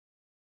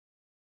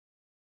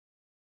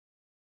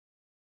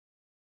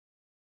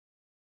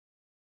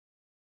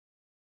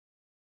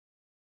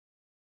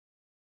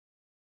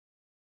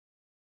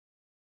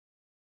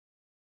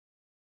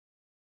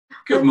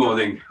Good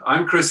morning.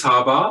 I'm Chris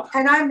Harbaugh.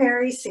 And I'm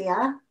Mary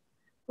Sia.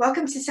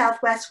 Welcome to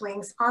Southwest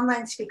Wings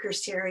online speaker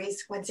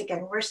series. Once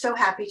again, we're so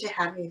happy to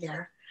have you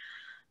there.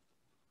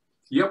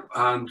 Yep,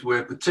 and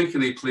we're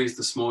particularly pleased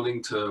this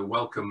morning to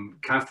welcome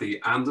Kathe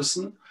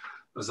Anderson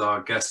as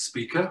our guest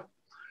speaker.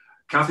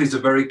 Kathe's a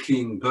very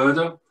keen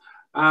birder,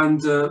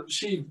 and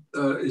she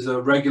is a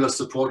regular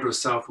supporter of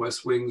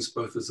Southwest Wings,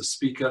 both as a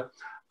speaker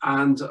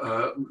and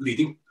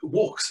leading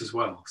walks as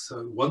well.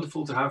 So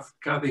wonderful to have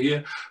Kathe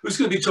here, who's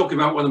going to be talking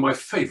about one of my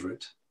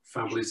favorite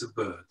families of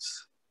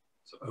birds.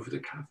 So over to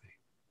Kathe.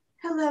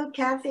 Hello,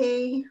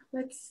 Kathe.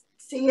 Let's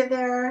see you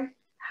there.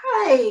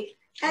 Hi.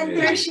 And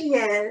there she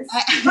is.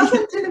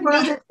 Welcome to the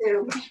world of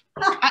Zoom.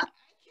 I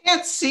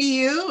can't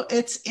see you.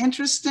 It's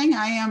interesting.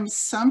 I am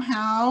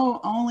somehow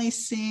only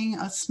seeing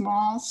a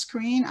small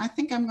screen. I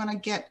think I'm going to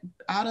get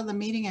out of the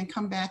meeting and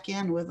come back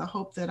in with the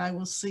hope that I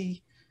will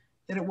see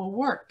that it will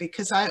work,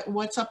 because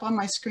what's up on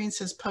my screen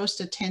says post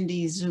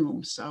attendee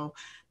Zoom. So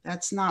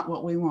that's not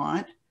what we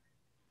want.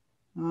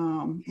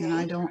 And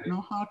I don't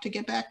know how to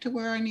get back to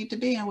where I need to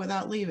be and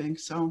without leaving.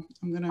 So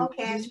I'm going to.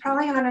 Okay, it's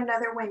probably on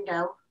another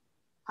window.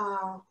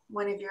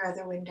 One of your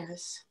other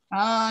windows.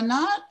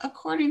 Not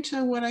according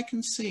to what I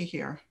can see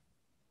here.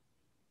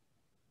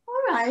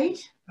 All right.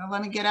 Now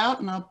let me get out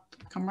and I'll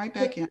come right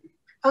back in.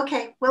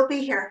 Okay, we'll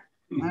be here.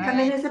 All Come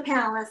right. in as a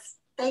panelist.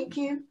 Thank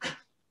you.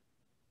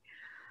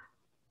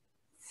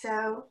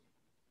 So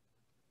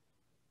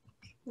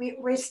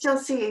we're still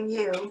seeing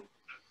you.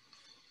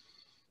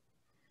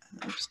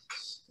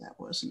 Oops, that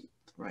wasn't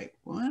the right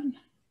one.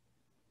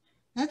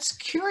 That's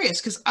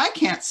curious because I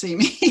can't see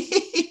me.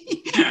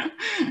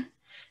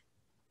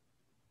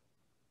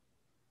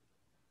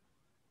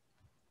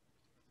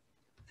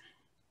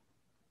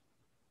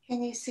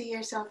 Can you see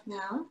yourself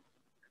now?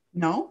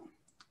 No,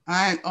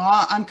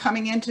 I'm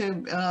coming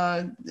into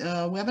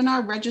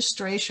webinar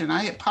registration.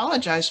 I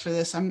apologize for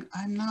this. I'm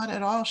not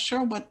at all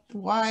sure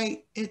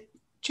why it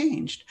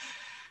changed.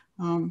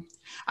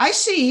 I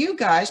see you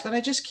guys, but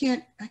I just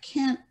can't. I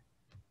can't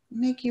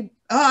make you.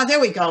 Oh, there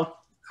we go.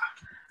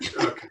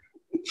 Okay.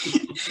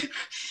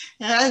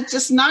 Yeah, it's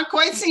just not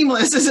quite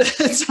seamless, is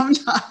it?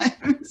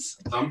 Sometimes.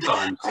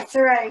 Sometimes. That's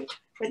all right.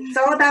 It's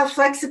all about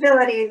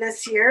flexibility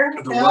this year.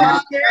 Yeah.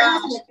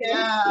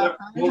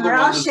 We're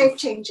all shape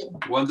changing.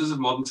 Wonders of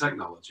modern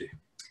technology.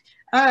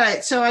 All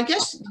right, so I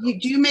guess do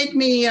you make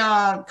me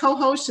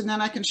co-host and then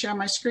I can share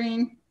my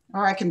screen,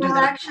 or I can do Well,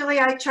 that? actually,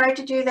 I tried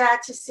to do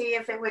that to see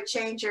if it would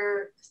change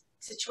your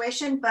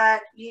situation,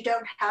 but you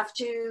don't have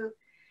to.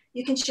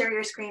 You can share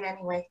your screen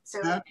anyway. So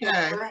Okay. Go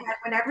ahead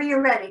whenever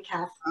you're ready,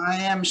 Kath. I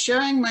am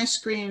sharing my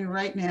screen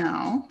right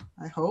now,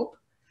 I hope.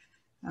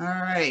 All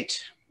right.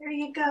 There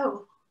you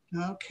go.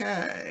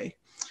 Okay.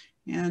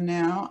 And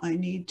now I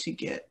need to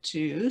get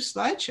to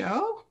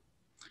slideshow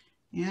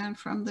and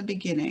from the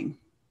beginning.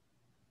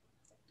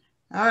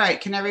 All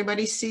right. Can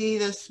everybody see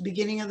this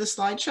beginning of the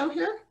slideshow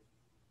here?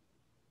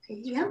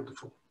 Yeah.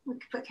 Wonderful. We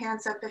can put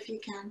hands up if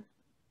you can.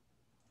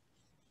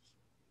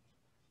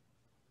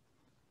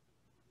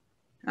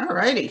 All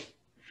righty.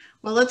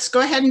 Well, let's go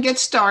ahead and get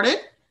started.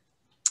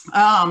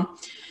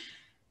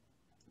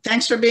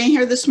 Thanks for being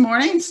here this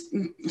morning.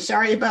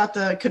 Sorry about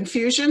the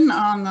confusion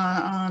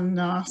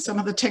on some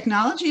of the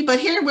technology, but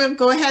here we'll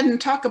go ahead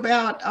and talk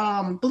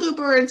about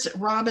bluebirds,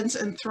 robins,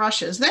 and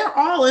thrushes. They're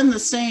all in the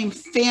same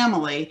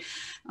family,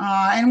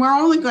 and we're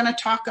only going to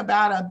talk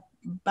about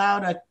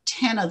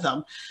 10 of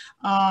them.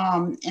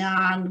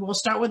 And we'll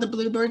start with the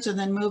bluebirds and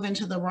then move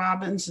into the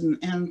robins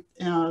and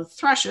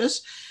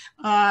thrushes.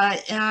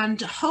 And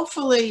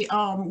hopefully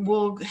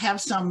we'll have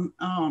some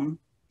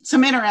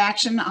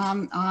interaction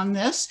on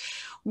this.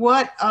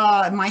 What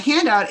my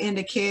handout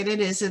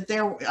indicated is that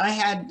I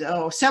had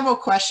several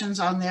questions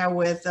on there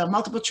with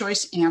multiple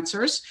choice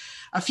answers.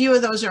 A few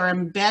of those are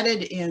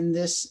embedded in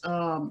this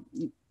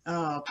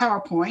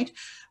PowerPoint,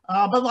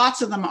 but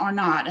lots of them are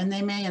not, and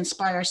they may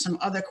inspire some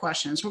other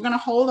questions. We're going to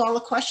hold all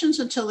the questions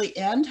until the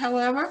end,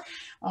 however,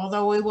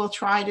 although we will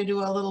try to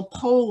do a little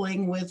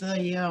polling with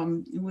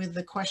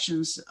the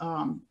questions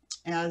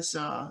as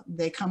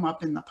they come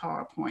up in the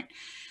PowerPoint.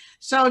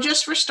 So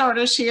just for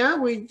starters here,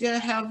 we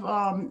have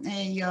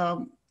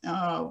a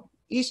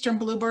eastern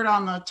bluebird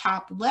on the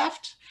top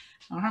left,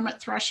 a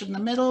hermit thrush in the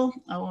middle,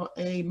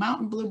 a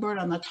mountain bluebird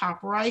on the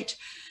top right,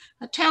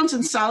 a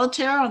Townsend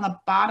solitaire on the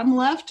bottom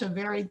left, a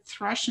varied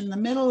thrush in the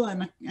middle,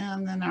 and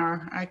then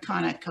our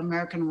iconic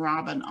American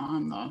robin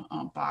on the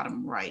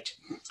bottom right.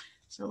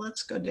 So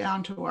let's go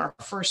down to our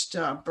first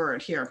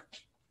bird here.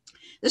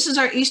 This is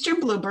our eastern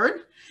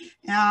bluebird.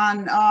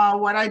 And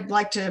what I'd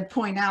like to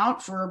point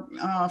out for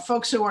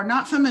folks who are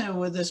not familiar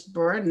with this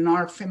bird and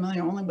are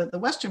familiar only with the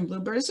western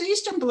bluebird is the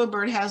eastern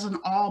bluebird has an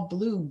all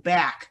blue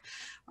back.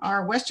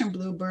 our western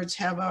bluebirds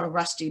have a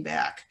rusty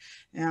back.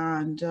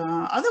 And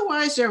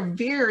otherwise, they're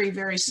very,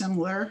 very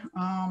similar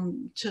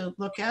to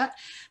look at.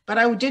 But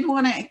I did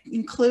want to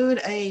include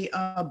a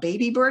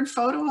baby bird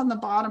photo on the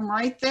bottom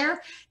right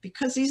there,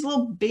 because these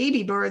little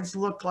baby birds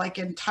look like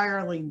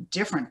entirely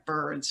different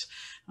birds.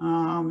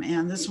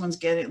 And this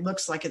one's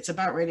looks like it's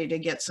about ready to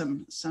get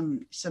some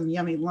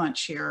yummy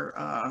lunch here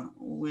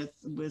with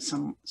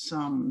some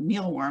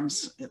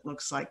mealworms, it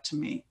looks like to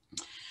me.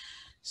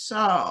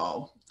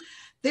 So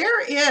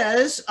there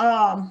is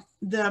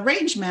the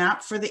range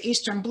map for the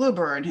eastern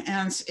bluebird.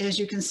 And as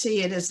you can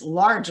see, it is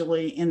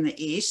largely in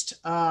the east,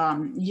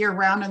 year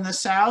round in the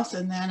south,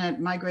 and then it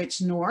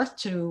migrates north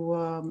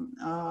to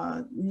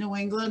New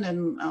England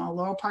and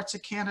lower parts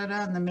of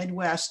Canada and the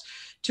Midwest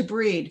to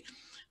breed,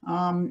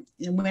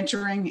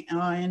 wintering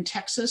in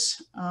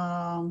Texas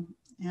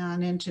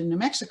and into New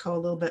Mexico a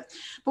little bit.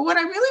 But what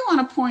I really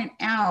want to point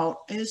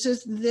out is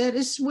that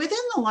it's within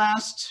the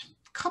last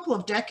couple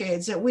of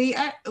decades that we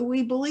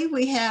believe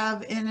we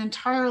have an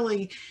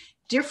entirely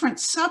different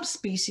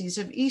subspecies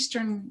of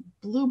eastern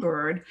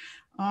bluebird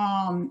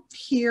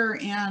here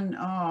in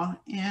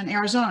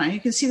Arizona. You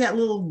can see that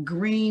little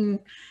green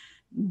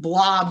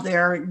blob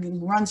there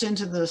runs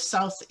into the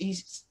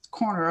southeast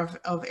corner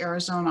of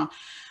Arizona.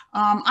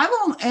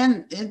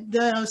 And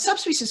the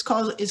subspecies is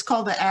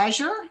called the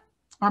azure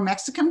or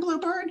Mexican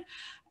bluebird,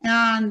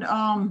 and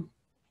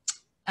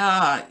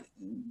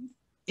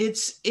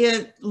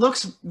it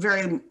looks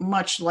very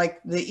much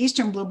like the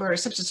eastern bluebird,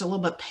 except it's a little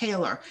bit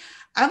paler.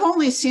 I've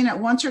only seen it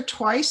once or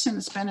twice, and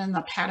it's been in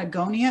the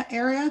Patagonia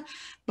area.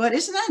 But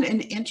isn't that an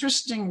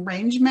interesting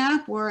range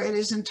map where it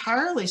is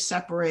entirely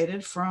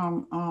separated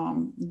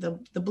from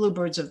the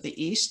bluebirds of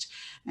the east,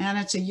 and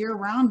it's a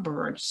year-round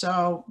bird.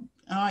 So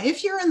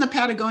if you're in the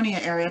Patagonia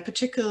area,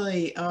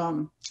 particularly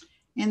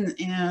in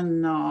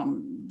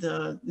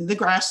the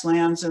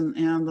grasslands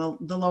and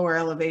the lower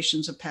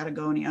elevations of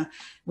Patagonia,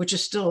 which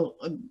is still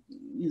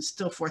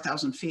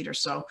 4,000 feet or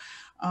so,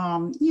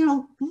 you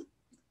know,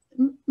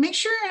 make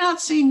sure you're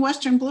not seeing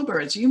western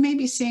bluebirds. You may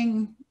be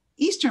seeing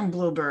eastern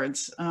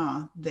bluebirds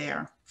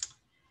there.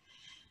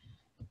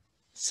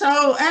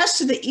 So as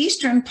to the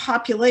eastern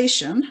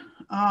population,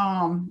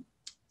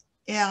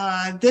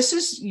 this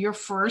is your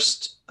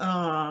first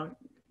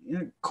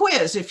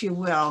quiz, if you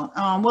will.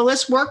 Will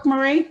this work,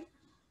 Marie?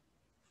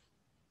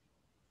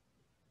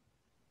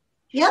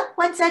 Yep,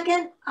 1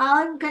 second.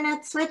 I'm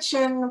gonna switch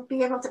and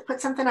be able to put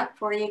something up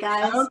for you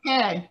guys.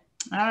 Okay.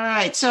 All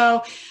right.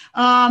 So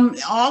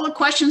all the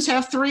questions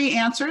have 3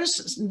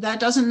 answers. That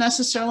doesn't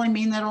necessarily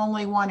mean that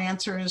only one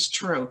answer is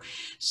true.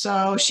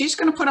 So she's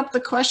going to put up the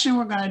question.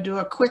 We're going to do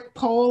a quick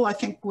poll. I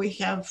think we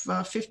have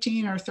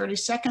 15 or 30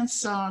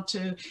 seconds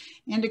to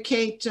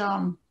indicate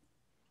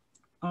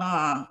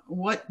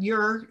what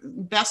your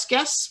best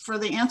guess for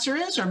the answer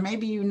is, or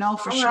maybe you know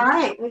for sure. All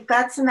right. We've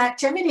got some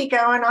activity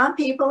going on.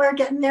 People are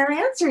getting their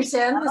answers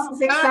in. This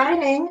is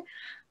exciting.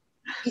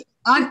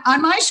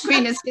 On my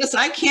screen, it says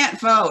I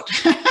can't vote.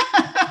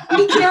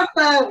 We can't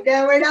vote.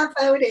 No, we're not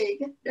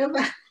voting.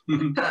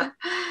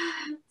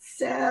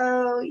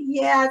 So,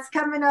 yeah, it's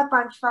coming up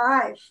on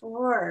 5,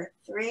 4,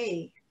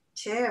 3,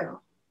 2,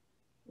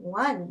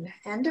 1.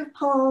 End of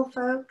poll,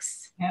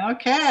 folks.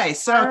 Okay.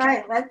 So, all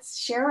right, let's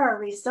share our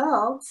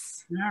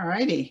results. All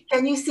righty.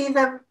 Can you see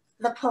the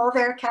poll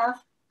there,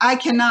 Kath? I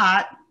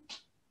cannot.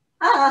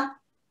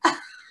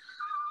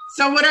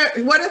 So what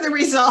are the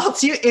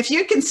results? If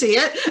you can see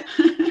it.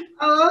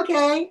 Oh,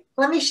 okay.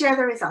 Let me share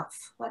the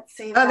results. Let's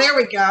see. Oh, there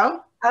we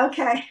go.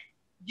 Okay.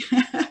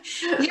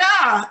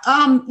 Yeah,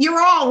 you're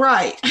all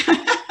right.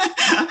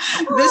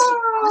 This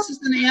is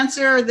an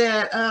answer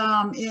that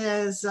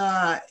is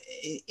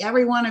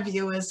every one of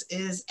you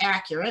is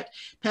accurate.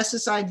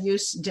 Pesticide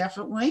use,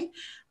 definitely.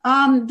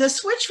 The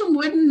switch from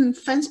wooden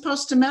fence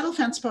posts to metal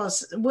fence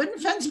posts. Wooden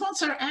fence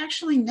posts are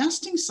actually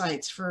nesting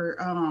sites for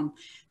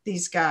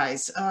these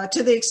guys,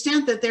 to the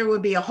extent that there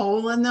would be a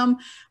hole in them,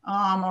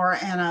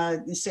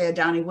 say a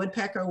downy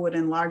woodpecker would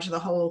enlarge the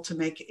hole to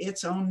make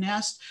its own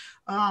nest.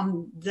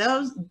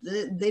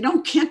 They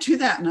can't do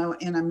that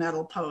in a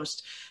metal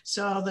post.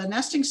 So the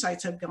nesting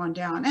sites have gone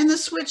down, and the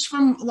switch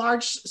from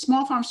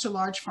small farms to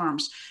large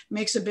farms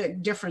makes a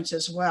big difference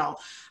as well.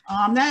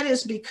 That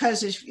is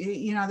because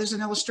there's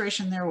an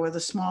illustration there with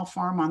a small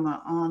farm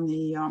on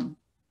the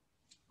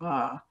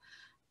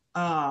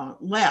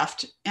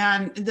left,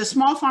 and the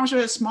small farms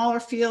are smaller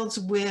fields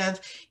with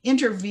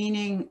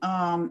intervening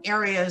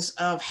areas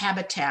of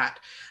habitat.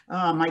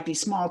 Might be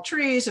small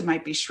trees, it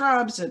might be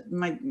shrubs, it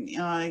might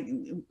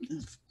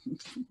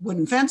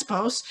wooden fence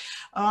posts,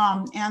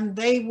 and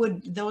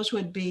those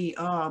would be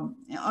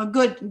a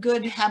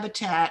good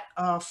habitat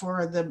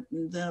for the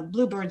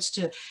bluebirds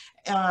to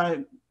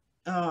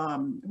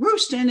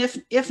roost in,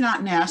 if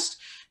not nest,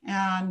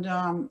 and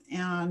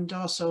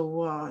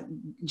also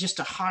just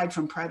to hide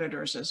from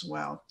predators as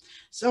well.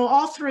 So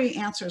all 3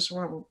 answers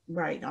were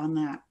right on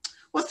that.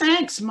 Well,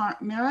 thanks,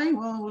 Mary.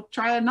 We'll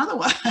try another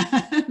one.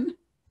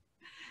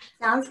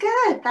 Sounds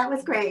good. That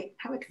was great.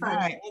 That was fun. All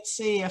right, let's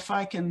see if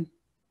I can.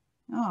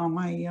 Oh,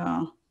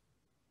 my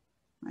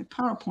My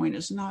PowerPoint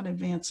is not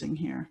advancing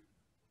here.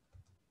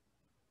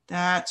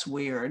 That's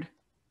weird.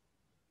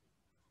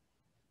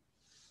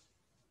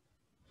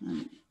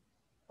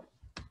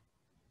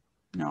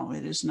 No,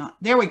 it is not.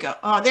 There we go.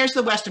 Oh, there's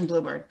the Western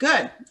bluebird.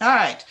 Good. All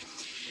right.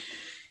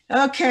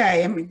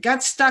 Okay, and we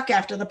got stuck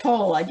after the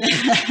poll, I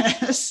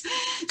guess.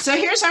 So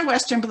here's our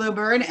Western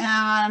bluebird,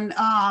 and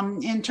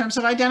in terms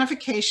of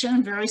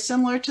identification, very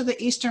similar to the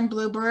Eastern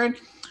bluebird.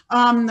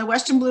 The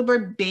Western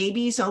bluebird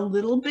baby's a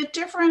little bit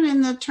different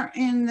in that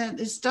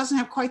it doesn't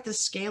have quite the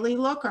scaly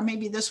look, or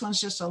maybe this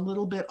one's just a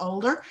little bit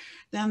older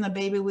than the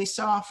baby we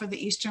saw for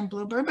the Eastern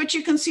bluebird, but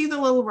you can see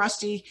the little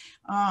rusty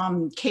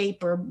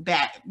cape or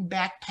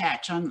back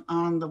patch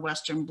on the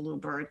Western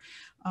bluebird.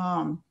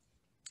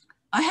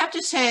 I have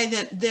to say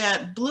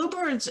that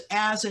bluebirds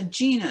as a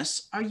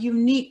genus are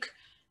unique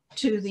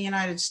to the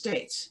United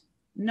States.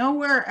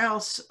 Nowhere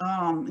else,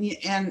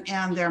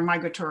 and their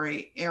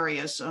migratory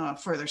areas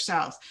further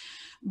south.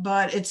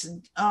 But it's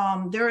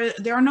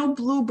there are no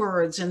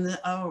bluebirds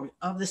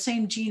of the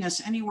same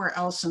genus anywhere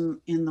else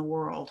in the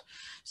world.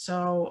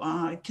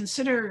 So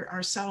consider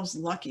ourselves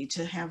lucky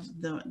to have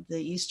the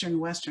Eastern,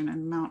 Western,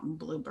 and mountain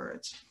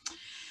bluebirds.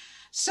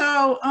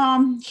 So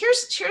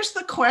here's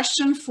the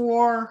question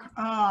for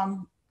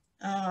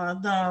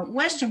the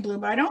Western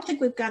bluebird. I don't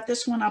think we've got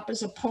this one up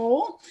as a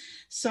poll.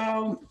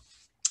 So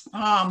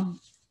I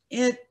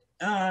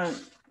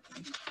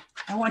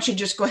want you to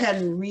just go ahead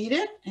and read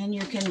it, and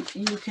you can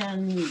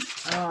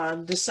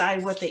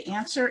decide what the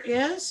answer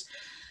is,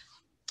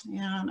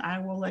 and I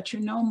will let you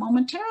know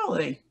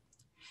momentarily.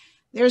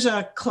 There's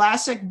a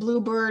classic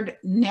bluebird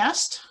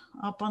nest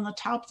up on the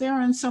top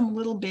there, and some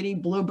little bitty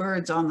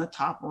bluebirds on the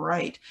top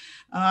right.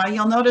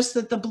 You'll notice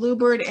that the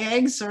bluebird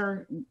eggs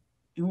are,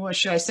 what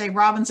should I say,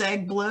 robin's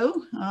egg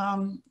blue,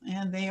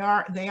 and they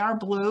are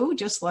blue,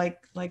 just like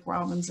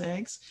robin's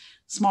eggs,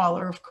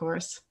 smaller, of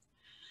course.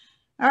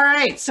 All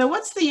right, so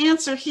what's the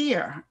answer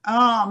here?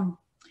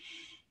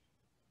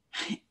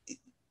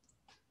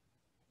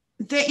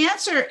 The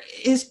answer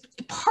is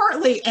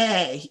partly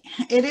A.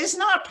 It is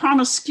not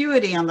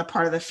promiscuity on the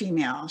part of the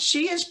female.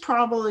 She is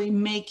probably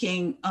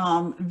making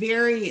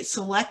very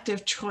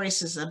selective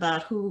choices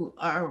about who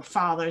are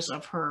fathers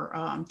of her.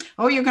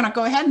 Oh, you're going to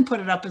go ahead and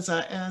put it up as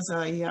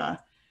a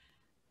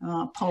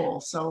poll.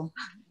 So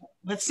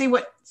let's see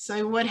what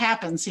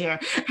happens here.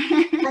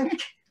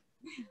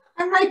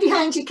 I'm right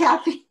behind you,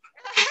 Kathe.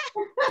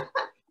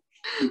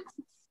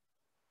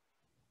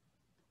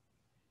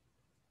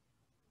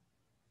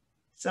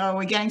 So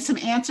we're getting some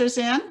answers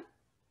in.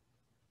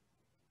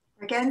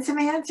 We're getting some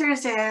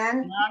answers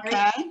in.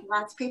 Okay.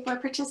 Lots of people are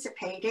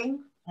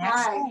participating.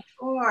 Excellent. 5,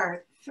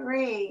 4,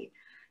 3,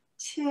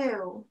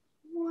 2,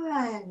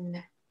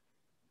 1.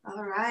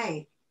 All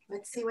right.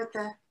 Let's see what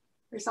the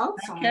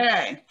results are.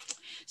 Okay.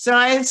 So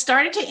I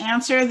started to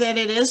answer that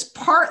it is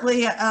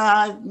partly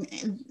A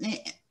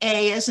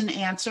as an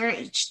answer,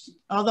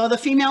 although the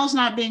female is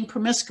not being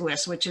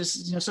promiscuous, which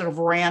is sort of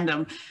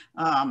random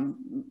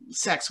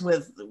sex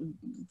with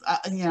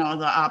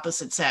the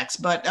opposite sex,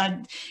 but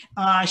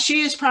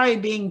she is probably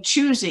being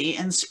choosy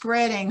and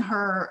spreading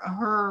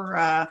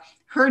her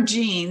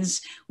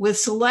genes with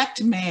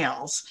select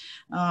males.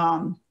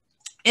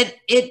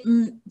 It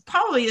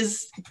probably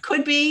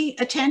could be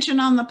attention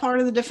on the part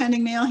of the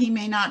defending male. He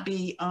may not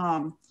be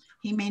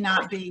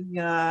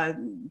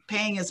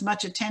paying as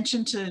much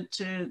attention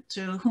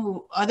to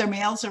who other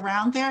males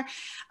around there,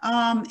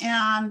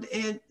 and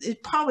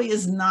it probably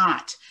is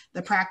not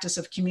the practice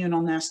of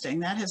communal nesting.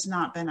 That has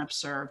not been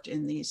observed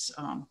in this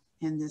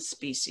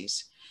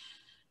species.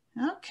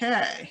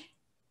 Okay,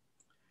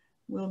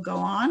 we'll go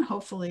on.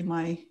 Hopefully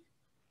my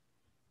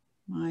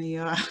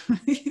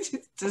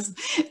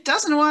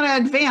doesn't want to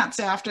advance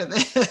after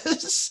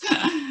this.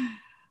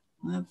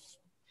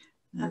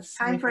 It's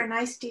time for a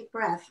nice deep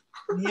breath.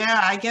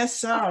 Yeah, I guess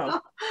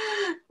so.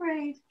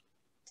 Right.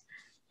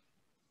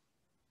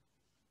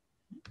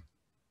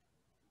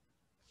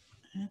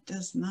 It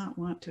does not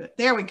want to.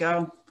 There we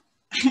go.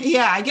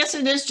 Yeah, I guess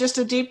it is just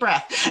a deep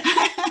breath.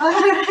 All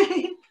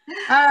right.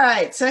 All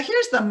right, so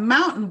here's the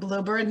mountain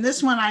bluebird, and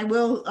this one I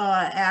will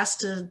ask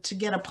to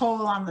get a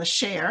poll on the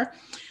share.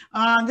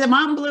 The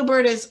mountain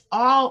bluebird is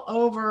all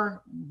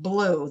over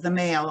blue, the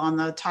male on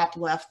the top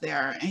left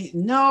there.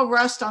 No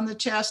rust on the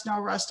chest, no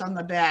rust on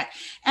the back,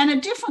 and a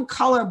different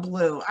color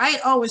blue. I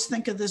always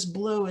think of this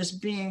blue as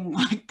being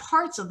like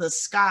parts of the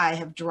sky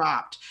have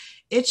dropped.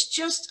 It's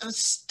just a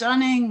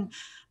stunning,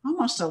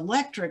 almost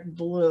electric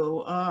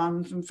blue.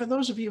 For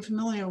those of you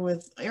familiar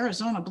with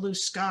Arizona blue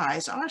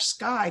skies, our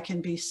sky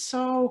can be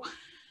so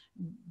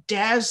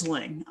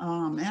dazzling,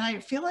 and I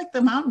feel like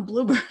the mountain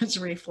bluebirds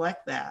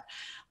reflect that.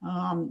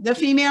 The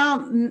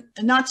female,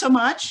 not so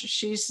much.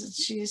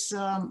 She's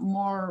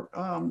more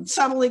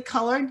subtly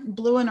colored,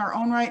 blue in her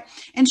own right,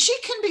 and she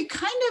can be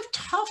kind of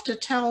tough to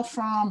tell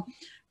from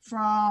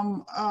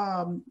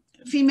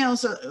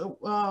females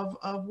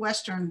of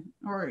Western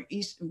or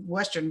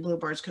Western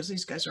bluebirds, because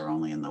these guys are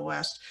only in the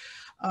West.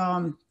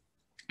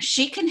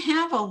 she can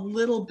have a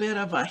little bit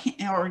of a,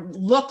 or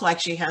look like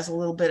she has a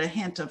little bit of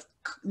hint of,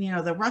 you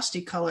know, the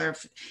rusty color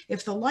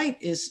if the light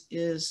is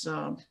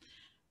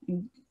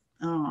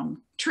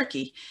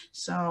tricky.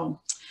 So,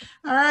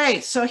 all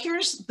right, so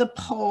here's the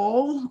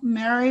poll.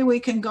 Mary, we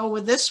can go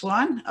with this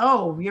one.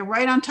 Oh, you're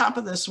right on top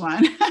of this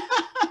one.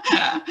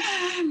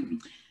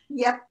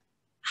 Yep.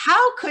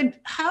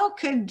 How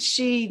could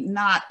she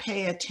not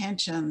pay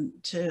attention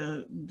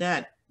to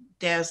that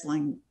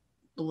dazzling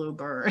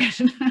bluebird?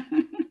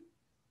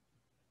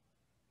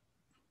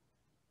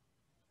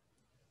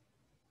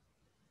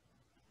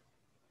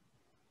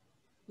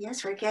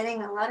 Yes, we're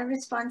getting a lot of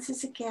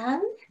responses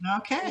again.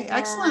 Okay,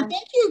 excellent.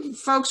 Thank you,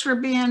 folks, for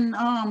being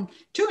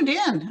tuned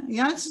in.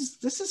 Yeah,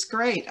 this is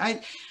great.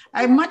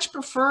 I much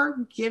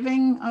prefer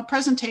giving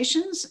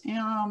presentations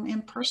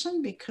in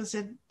person because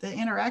the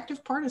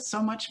interactive part is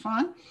so much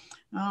fun.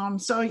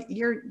 So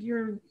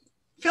you're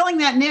filling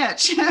that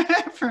niche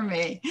for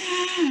me.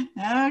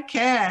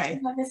 Okay.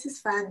 Oh, this is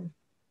fun.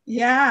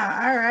 Yeah.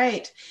 All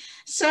right.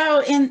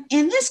 So in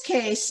this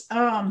case,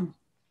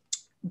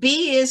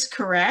 B is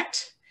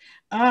correct.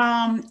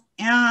 And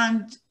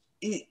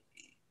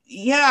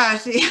yeah,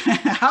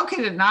 how could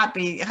it not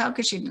be? How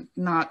could she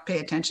not pay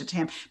attention to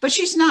him? But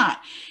she's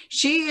not.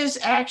 She is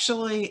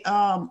actually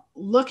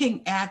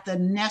looking at the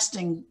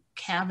nesting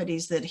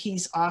cavities that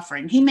he's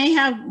offering. He may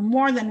have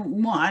more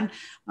than one,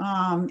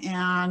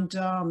 and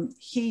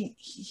he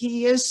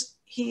is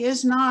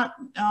not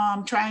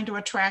trying to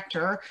attract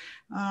her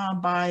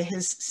by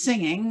his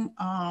singing.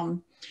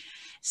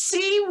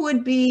 C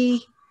would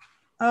be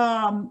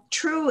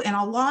true in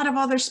a lot of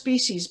other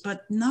species,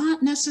 but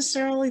not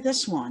necessarily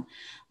this one.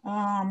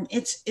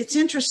 It's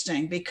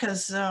interesting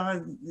because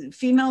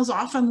females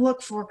often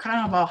look for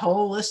kind of a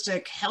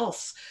holistic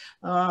health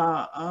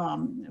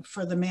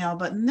for the male,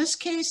 but in this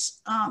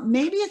case,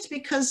 maybe it's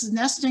because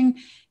nesting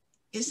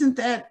isn't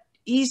that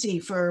easy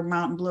for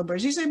mountain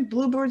bluebirds. These are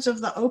bluebirds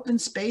of the open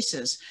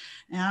spaces,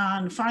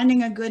 and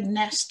finding a good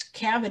nest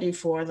cavity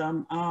for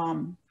them,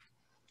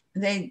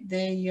 they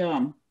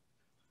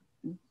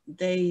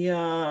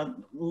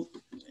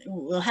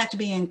will have to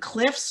be in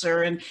cliffs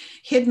or in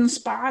hidden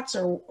spots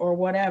or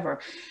whatever.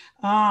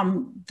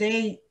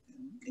 According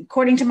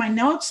to my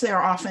notes,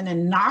 they're often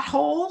in knot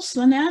holes,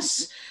 the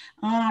nests,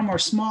 or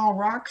small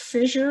rock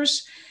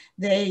fissures.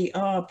 They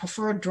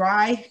prefer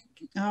dry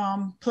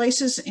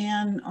places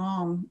in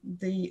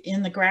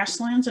the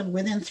grasslands and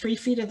within 3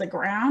 feet of the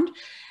ground,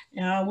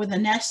 with the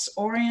nests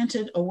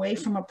oriented away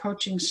from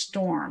approaching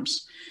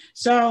storms.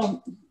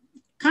 So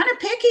kind of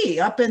picky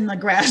up in the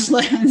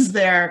grasslands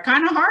there,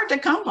 kind of hard to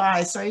come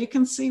by. So you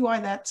can see why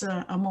that's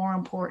a more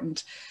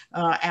important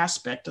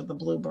aspect of the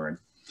bluebird.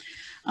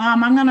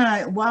 I'm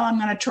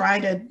gonna try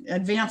to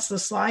advance the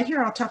slide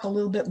here, I'll talk a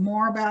little bit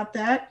more about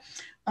that.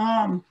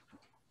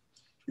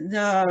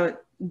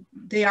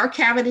 They are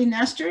cavity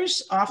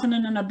nesters, often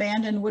in an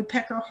abandoned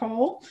woodpecker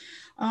hole.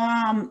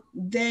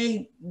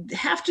 They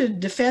have to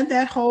defend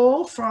that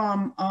hole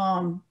from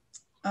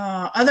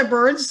other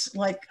birds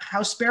like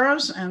house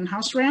sparrows and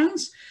house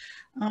wrens,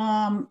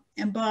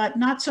 but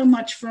not so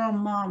much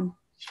from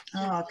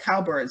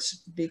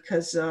cowbirds,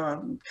 because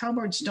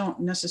cowbirds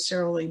don't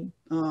necessarily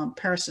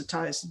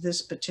parasitize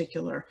this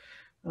particular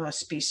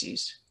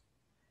species.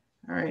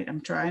 All right,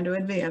 I'm trying to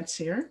advance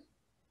here.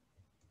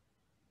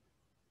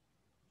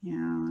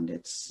 And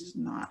it's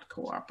not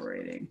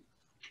cooperating.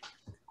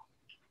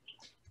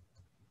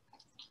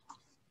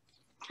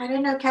 I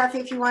don't know, Kathe,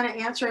 if you want to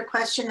answer a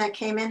question that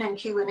came in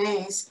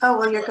Q&As. Oh,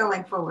 well, you're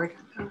going forward.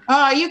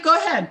 You go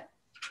ahead.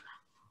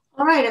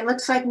 All right, it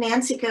looks like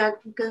Nancy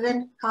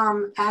Goodwin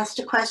asked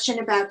a question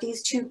about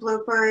these two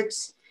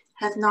bluebirds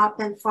have not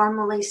been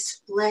formally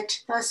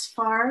split thus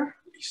far.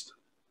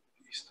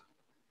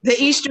 The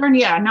eastern,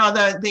 yeah, no,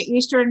 the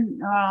eastern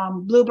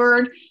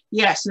bluebird,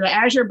 yes, the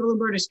azure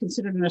bluebird is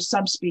considered a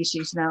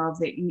subspecies now of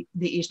the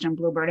eastern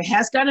bluebird. It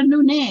has got a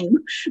new name,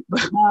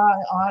 but,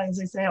 as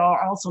they say,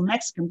 also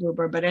Mexican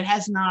bluebird, but it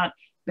has not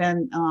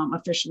been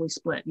officially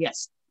split.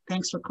 Yes,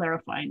 thanks for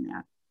clarifying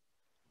that.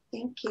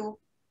 Thank you.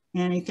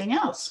 Anything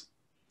else?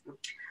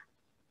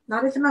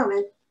 Not at the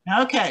moment.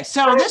 Okay,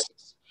 so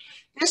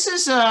this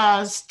is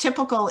a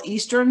typical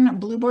eastern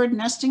bluebird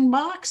nesting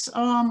box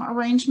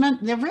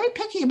arrangement. They're very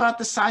picky about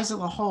the size of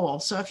the hole.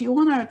 So if you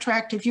want to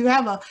attract, if you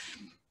have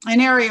an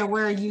area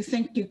where you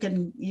think you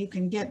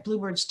can get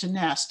bluebirds to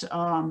nest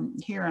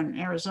here in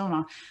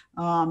Arizona,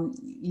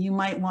 you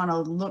might want to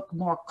look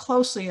more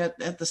closely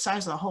at the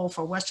size of the hole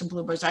for western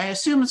bluebirds. I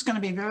assume it's going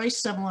to be very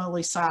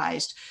similarly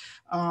sized,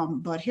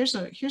 but here's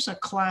a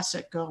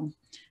classic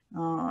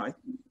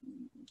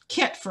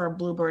kit for a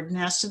bluebird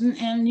nest,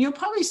 and you'll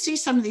probably see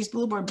some of these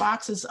bluebird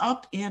boxes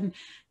up in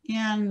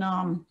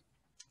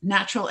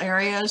natural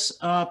areas,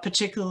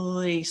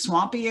 particularly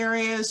swampy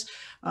areas.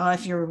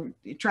 If you're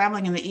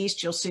traveling in the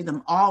east, you'll see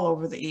them all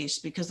over the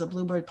east because the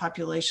bluebird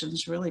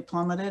population's really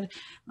plummeted,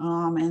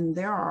 and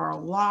there are a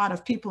lot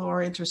of people who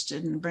are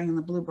interested in bringing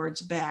the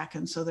bluebirds back,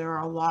 and so there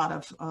are a lot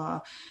of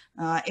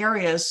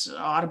areas,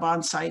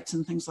 Audubon sites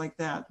and things like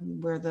that,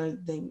 where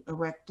they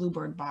erect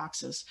bluebird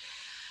boxes.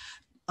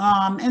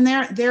 And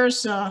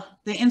there's the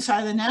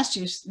inside of the nest.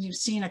 You've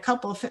seen a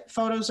couple of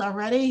photos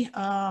already,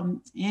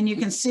 and you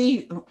can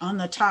see on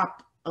the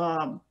top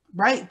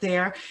right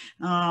there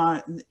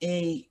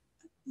a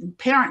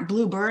parent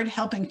bluebird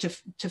helping to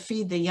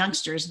feed the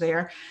youngsters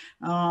there.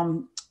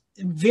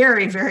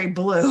 Very, very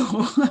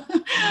blue.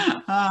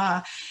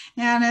 And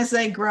as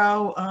they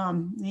grow,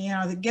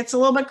 it gets a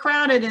little bit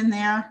crowded in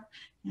there,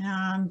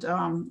 and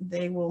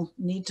they will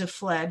need to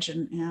fledge.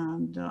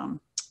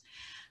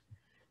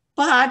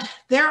 But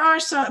there are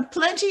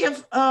plenty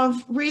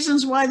of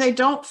reasons why they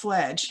don't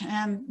fledge.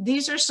 And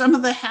these are some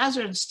of the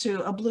hazards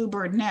to a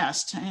bluebird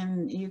nest.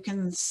 And you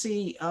can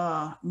see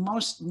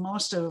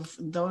most of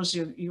those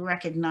you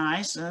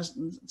recognize,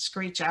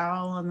 screech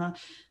owl and the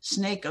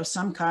snake of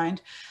some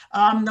kind.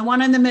 The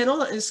one in the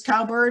middle is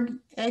cowbird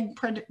egg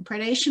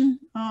predation.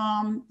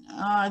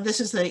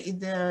 This is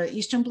the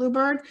eastern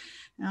bluebird.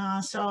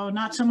 So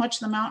not so much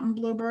the mountain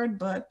bluebird,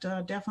 but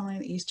definitely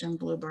the eastern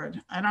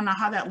bluebird. I don't know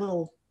how that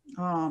little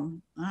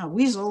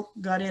weasel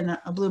got in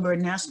a bluebird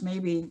nest.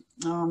 Maybe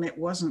it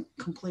wasn't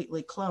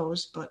completely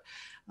closed, but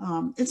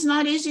it's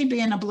not easy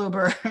being a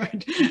bluebird.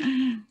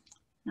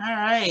 All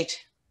right,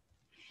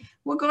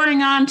 we're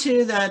going on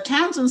to the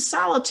Townsend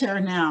solitaire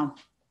now.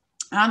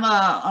 On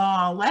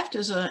the left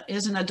is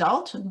an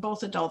adult, and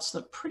both adults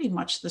look pretty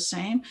much the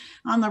same.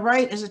 On the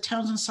right is a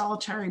Townsend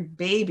solitary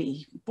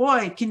baby.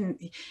 Boy,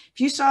 if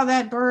you saw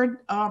that bird,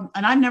 and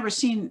I've never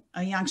seen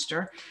a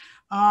youngster,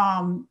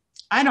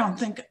 I don't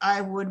think I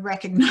would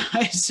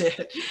recognize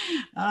it.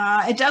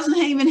 It doesn't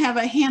even have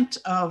a hint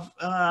of,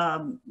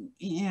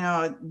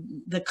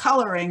 the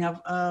coloring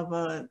of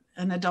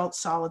an adult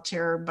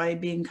solitaire by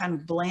being kind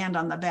of bland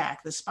on the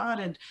back. The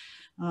spotted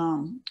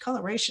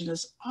coloration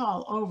is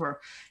all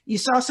over. You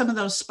saw some of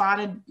those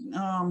spotted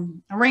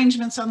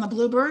arrangements on the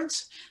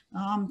bluebirds,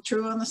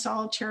 true on the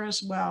solitaire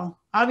as well.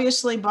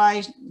 Obviously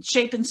by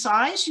shape and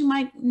size, you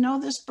might know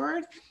this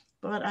bird,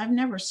 but I've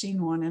never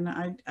seen one,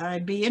 and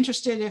I'd be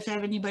interested if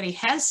anybody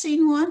has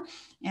seen one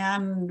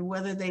and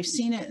whether they've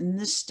seen it in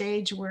this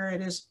stage where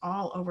it is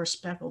all over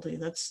speckledy.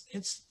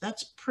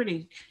 That's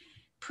pretty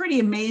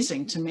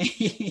amazing to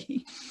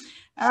me.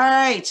 All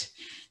right,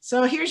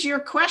 so here's your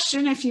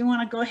question if you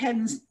want to go ahead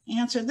and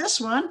answer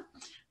this one.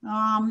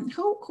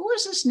 Who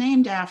is this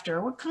named after?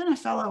 What kind of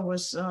fellow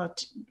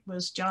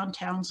was John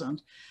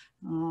Townsend?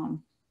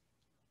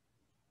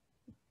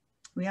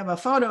 We have a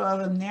photo of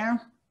him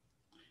there.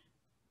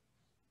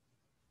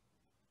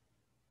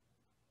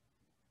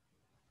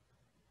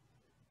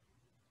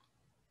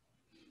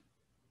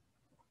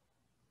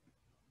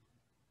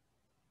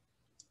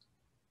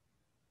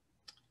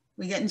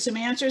 We getting some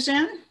answers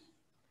in?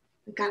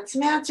 We got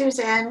some answers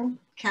in.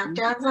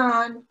 Countdown's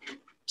on.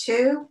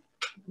 2,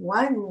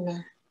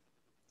 1.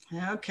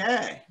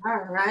 Okay.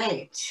 All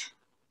right.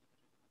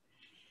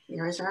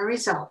 Here's our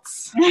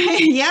results.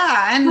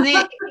 Yeah, and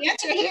the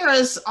answer here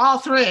is all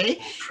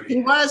three.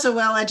 He was a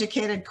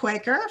well-educated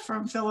Quaker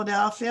from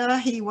Philadelphia.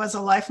 He was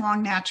a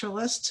lifelong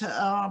naturalist,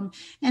 and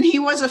he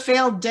was a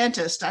failed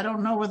dentist. I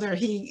don't know whether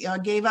he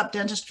gave up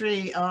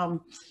dentistry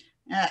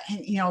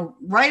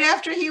right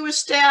after he was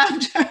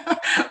stabbed,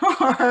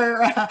 or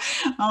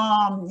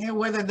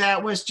whether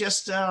that was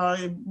just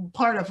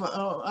part of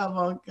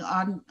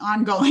an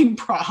ongoing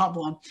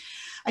problem.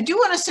 I do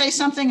want to say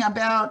something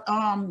about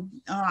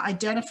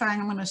identifying.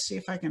 I'm going to see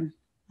if I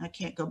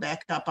can't go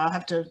back up. I'll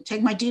have to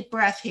take my deep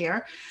breath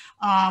here.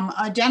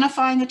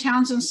 Identifying a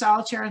Townsend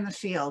solitaire in the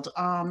field.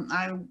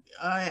 I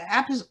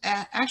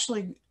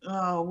actually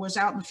was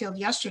out in the field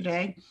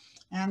yesterday,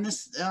 and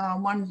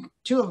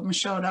two of them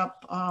showed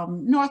up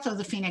north of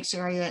the Phoenix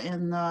area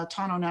in the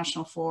Tonto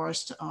National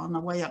Forest on the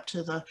way up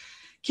to the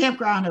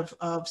campground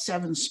of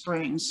Seven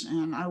Springs.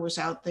 And I was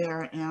out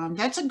there, and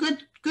that's a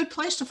good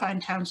place to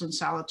find Townsend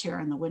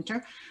solitaire in the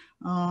winter.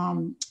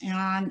 And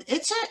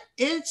it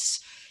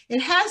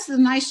has the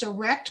nice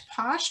erect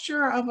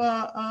posture of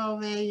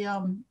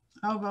a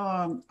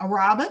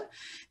robin.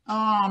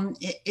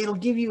 It'll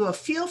give you a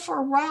feel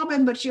for a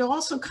robin, but you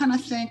also kind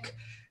of think,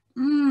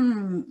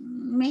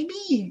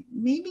 maybe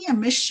a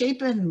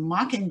misshapen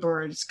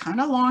mockingbird. It's kind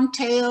of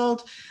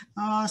long-tailed,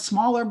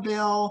 smaller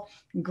bill,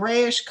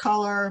 grayish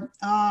color.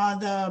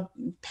 The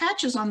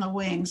patches on the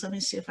wings, let me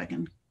see if I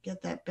can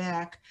get that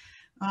back,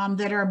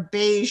 that are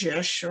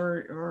beigeish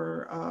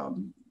or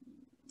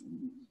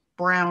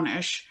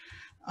brownish,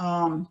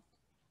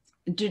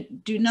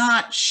 do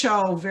not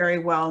show very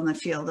well in the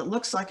field. It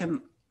looks like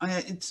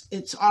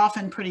it's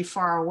often pretty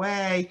far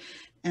away,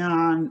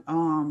 and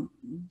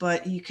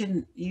but you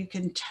can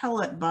tell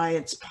it by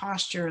its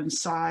posture and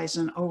size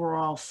and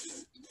overall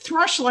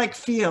thrush-like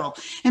feel.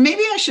 And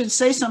maybe I should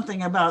say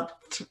something about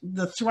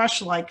the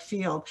thrush-like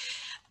feel.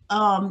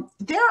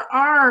 There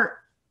are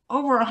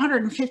over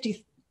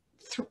 150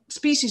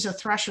 species of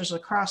thrushes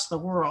across the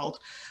world,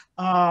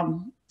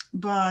 and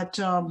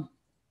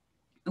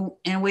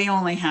we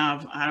only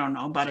have, I don't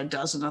know, about a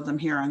dozen of them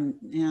here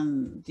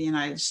in the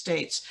United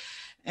States.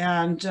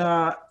 And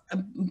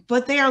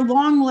but they are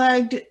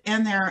long-legged,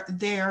 and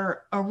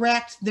they're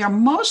erect. They're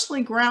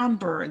mostly ground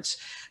birds,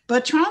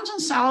 But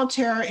Townsend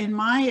solitaire, in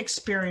my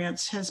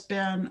experience, has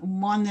been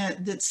one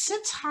that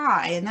sits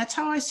high, and that's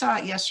how I saw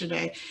it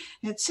yesterday.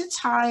 It sits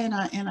high in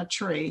a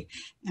tree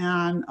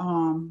and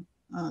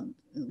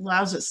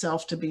allows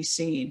itself to be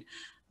seen.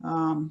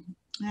 And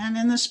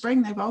in the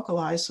spring they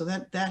vocalize, so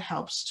that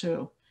helps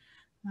too.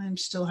 I'm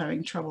still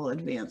having trouble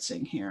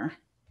advancing here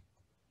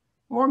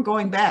or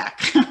going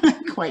back,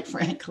 quite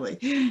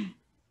frankly.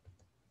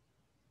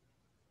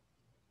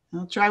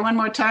 I'll try one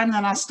more time,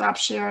 then I'll stop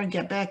sharing and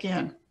get back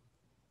in.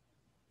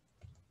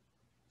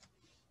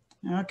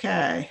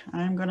 Okay,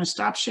 I'm going to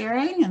stop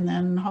sharing and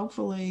then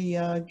hopefully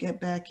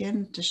get back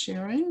into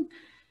sharing.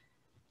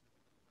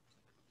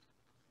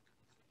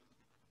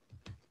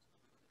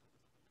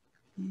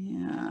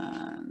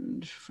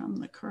 And from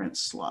the current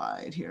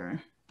slide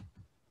here.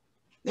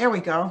 There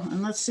we go.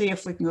 And let's see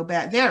if we can go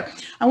back there.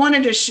 I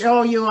wanted to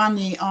show you on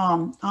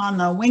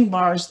the wing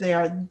bars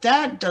there,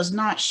 that does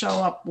not show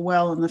up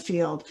well in the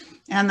field.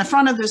 And the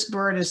front of this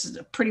bird is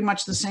pretty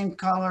much the same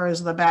color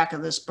as the back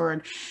of this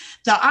bird.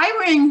 The eye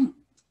ring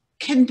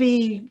can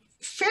be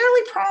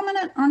fairly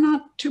prominent or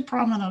not too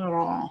prominent at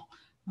all.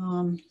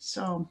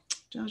 So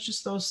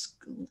just those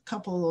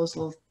couple of those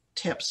little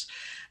tips.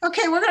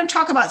 Okay, we're going to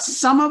talk about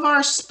some of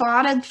our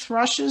spotted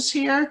thrushes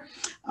here.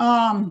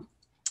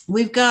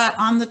 We've got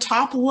on the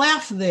top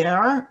left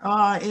there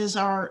is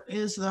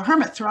the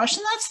hermit thrush,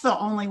 and that's the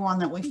only one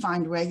that we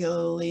find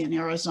regularly in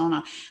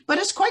Arizona, but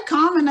it's quite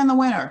common in the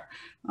winter.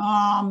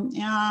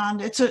 And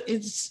it's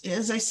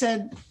as I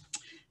said,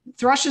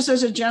 thrushes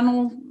as a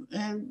general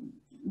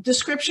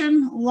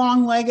description,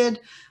 long-legged,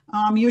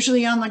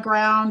 usually on the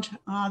ground.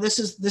 This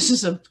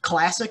is a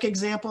classic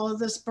example of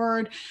this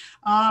bird.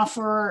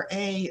 For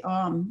a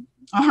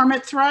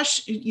hermit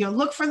thrush, you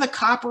look for the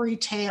coppery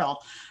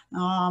tail,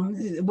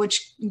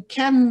 which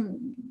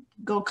can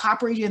go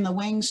coppery in the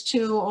wings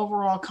too.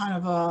 Overall, kind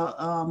of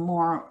a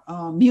more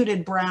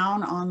muted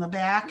brown on the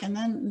back, and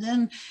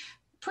then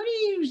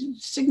pretty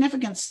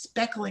significant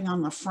speckling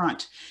on the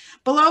front.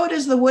 Below it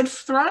is the wood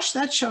thrush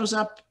that shows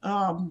up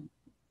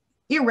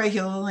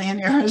irregularly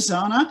in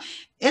Arizona.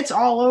 It's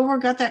all over,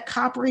 got that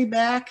coppery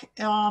back.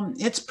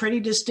 It's pretty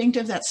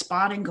distinctive. That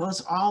spotting goes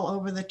all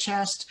over the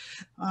chest.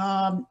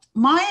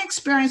 My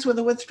experience with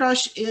the wood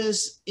thrush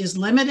is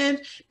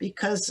limited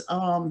because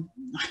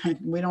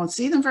we don't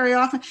see them very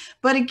often.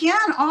 But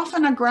again,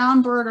 often a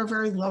ground bird are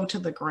very low to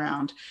the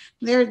ground.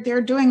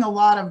 They're doing a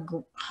lot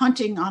of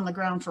hunting on the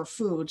ground for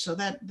food, so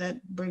that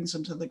brings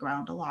them to the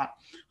ground a lot.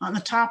 On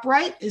the top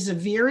right is a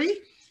veery.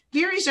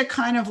 Veeries are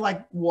kind of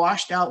like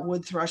washed out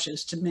wood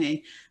thrushes to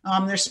me.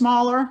 They're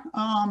smaller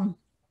and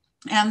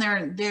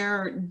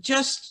they're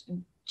just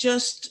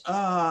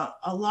a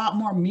lot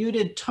more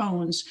muted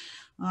tones.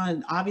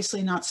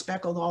 Obviously not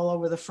speckled all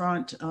over the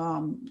front,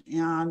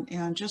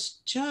 and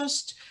just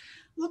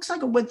looks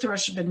like a wood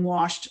thrush has been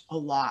washed a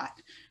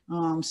lot,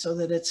 so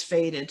that it's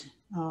faded.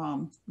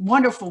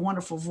 Wonderful,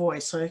 wonderful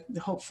voice.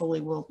 Hopefully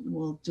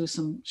we'll do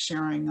some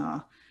sharing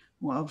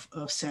of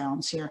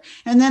sounds here.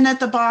 And then at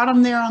the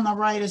bottom there on the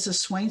right is a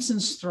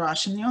Swainson's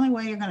thrush. And the only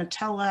way you're going to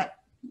tell that,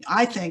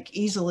 I think,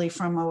 easily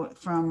from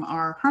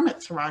our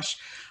hermit thrush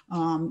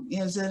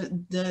is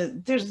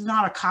that there's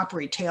not a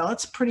coppery tail.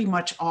 It's pretty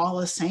much all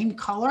the same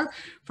color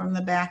from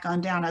the back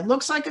on down. It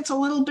looks like it's a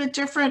little bit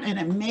different, and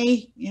it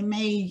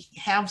may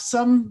have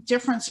some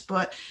difference,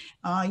 but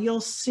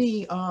you'll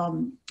see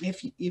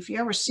if you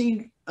ever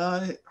see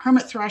a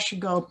hermit thrush, you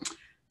go,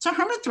 it's a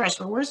hermit thrush,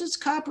 but where's its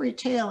coppery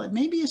tail? It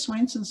may be a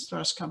Swainson's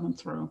thrush coming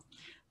through.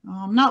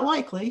 Not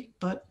likely,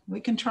 but we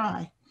can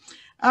try.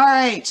 All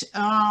right.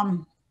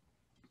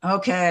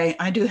 Okay,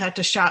 I do have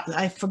to shop.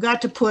 I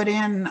forgot to put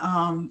in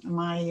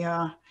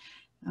my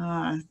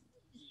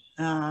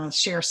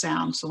share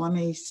sound. So let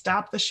me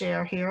stop the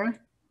share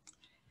here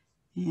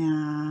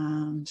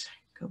and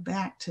go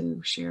back to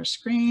share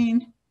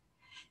screen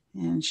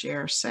and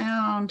share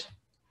sound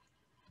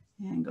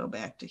and go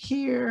back to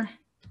here.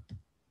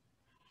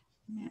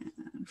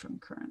 And from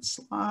current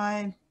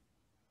slide.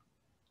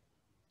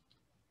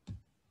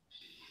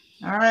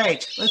 All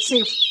right, let's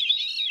see.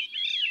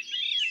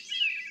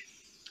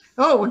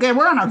 Oh, okay,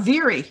 we're on a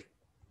veery.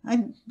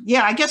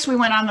 Yeah, I guess we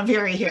went on the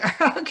veery here.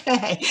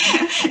 Okay,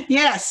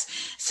 yes.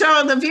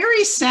 So the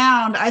veery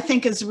sound, I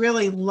think, is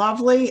really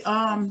lovely.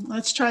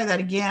 Let's try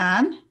that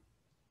again.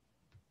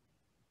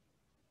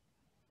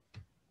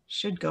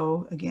 Should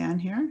go again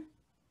here.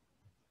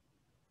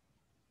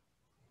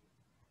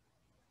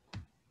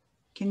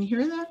 Can you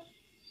hear that?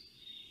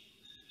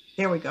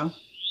 There we go.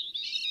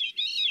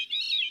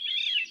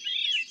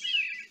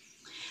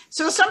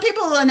 So some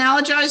people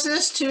analogize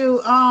this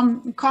to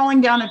calling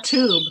down a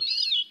tube.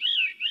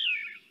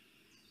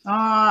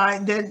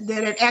 That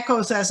it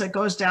echoes as it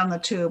goes down the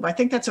tube. I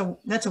think that's a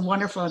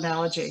wonderful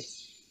analogy.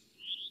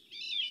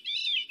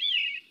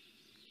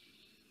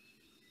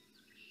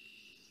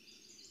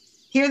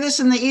 Hear this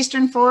in the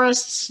eastern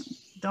forests.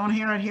 Don't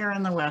hear it here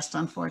in the west,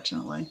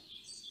 unfortunately.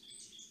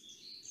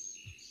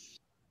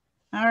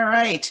 All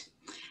right,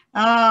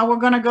 we're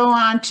going to go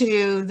on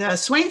to the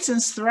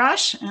Swainson's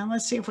thrush, and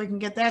let's see if we can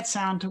get that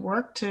sound to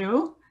work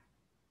too.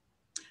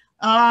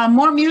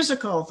 More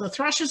musical. The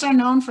thrushes are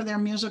known for their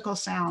musical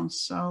sounds.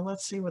 So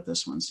let's see what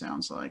this one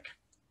sounds like.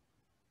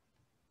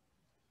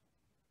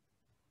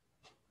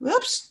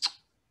 Whoops,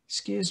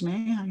 excuse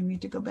me, I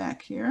need to go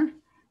back here.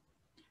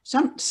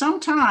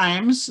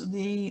 Sometimes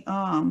the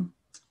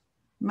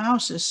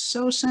mouse is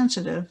so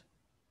sensitive.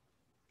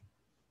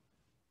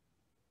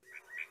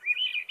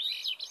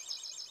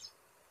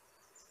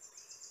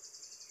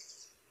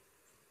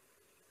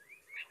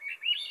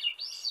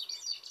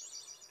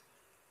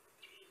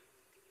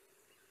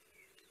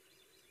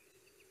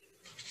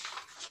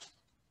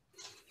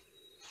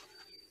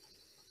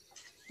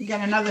 You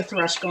got another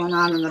thrush going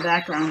on in the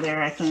background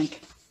there, I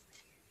think.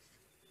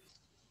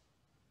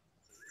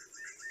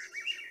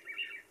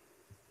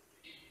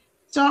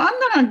 So I'm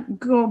going to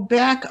go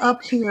back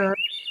up here.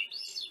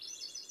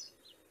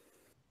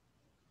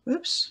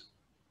 Oops.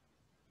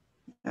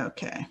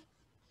 Okay.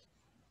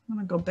 I'm going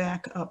to go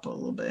back up a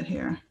little bit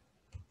here.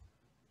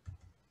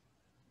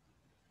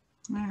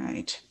 All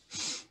right.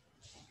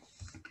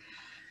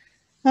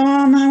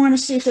 I want to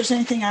see if there's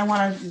anything I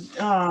want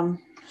to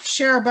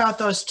share about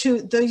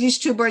these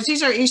two birds.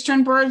 These are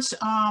eastern birds,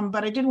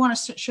 but I did want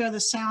to share the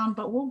sound,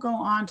 but we'll go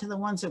on to the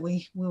ones that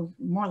we will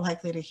more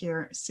likely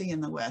to see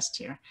in the West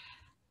here.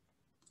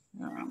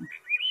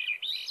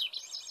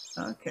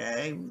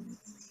 Okay,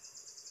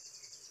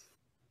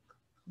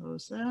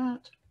 close that.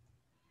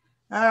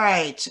 All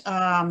right,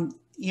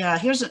 yeah,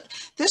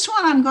 this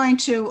one I'm going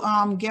to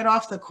get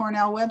off the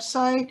Cornell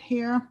website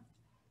here.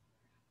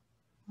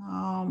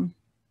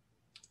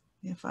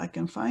 If I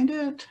can find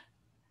it.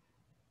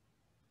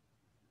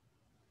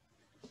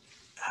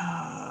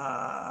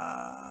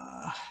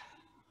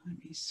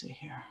 Let me see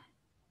here.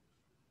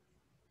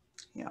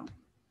 Yeah.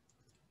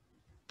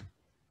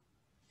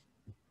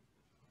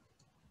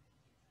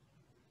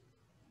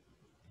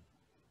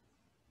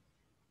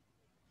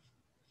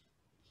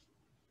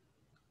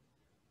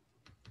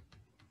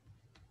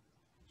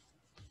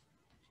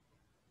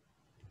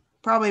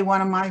 Probably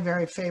one of my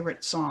very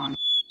favorite songs.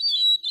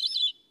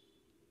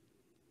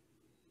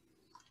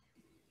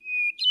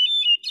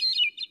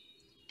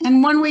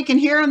 And one we can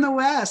hear in the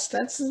West.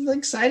 That's the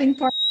exciting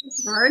part of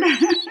this bird.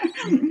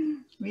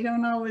 We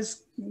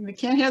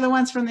can't hear the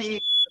ones from the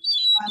East.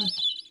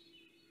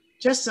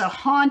 Just a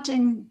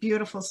haunting,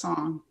 beautiful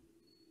song.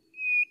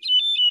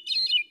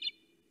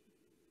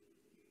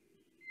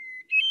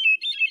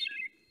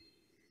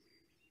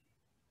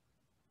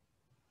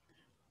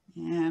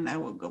 And I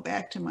will go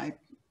back to my,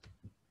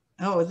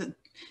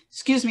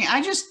 excuse me,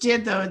 I just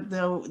did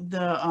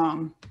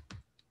the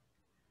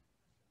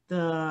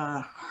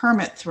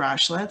hermit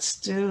thrush. Let's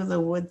do the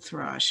wood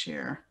thrush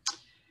here.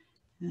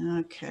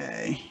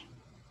 Okay.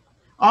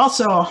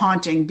 Also a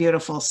haunting,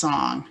 beautiful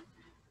song.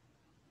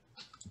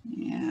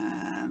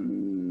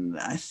 And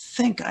I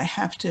think I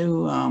have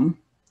to, I'm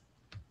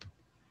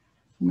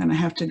going to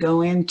have to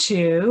go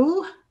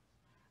into,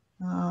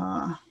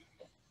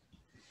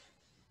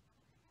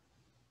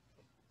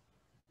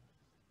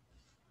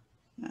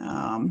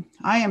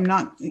 I am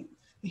not,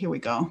 here we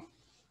go.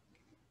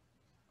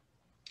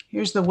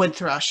 Here's the wood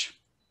thrush.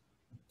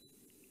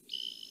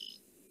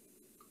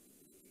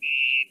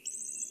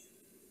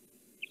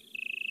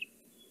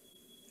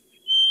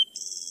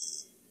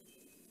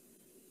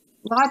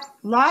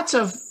 Lots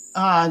of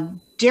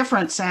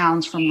different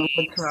sounds from the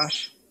wood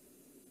thrush.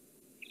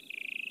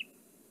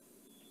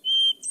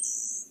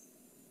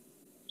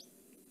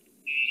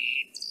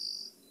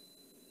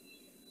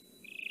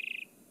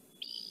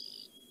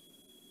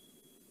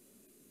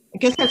 I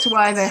guess that's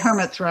why the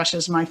hermit thrush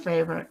is my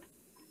favorite.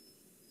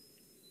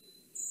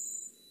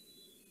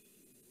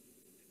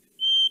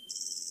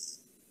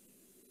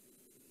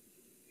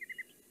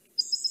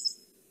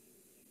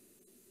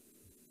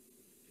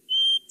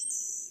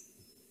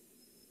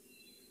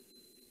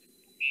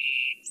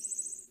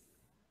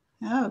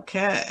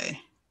 Okay.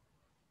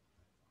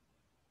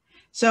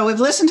 So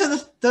we've listened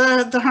to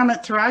the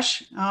hermit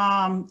thrush.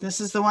 This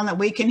is the one that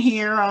we can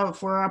hear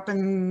if we're up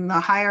in the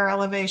higher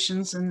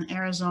elevations in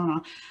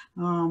Arizona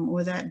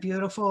with that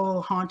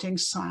beautiful haunting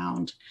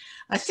sound.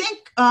 I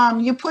think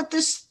you put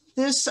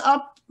this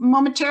up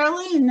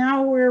momentarily and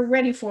now we're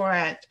ready for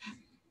it.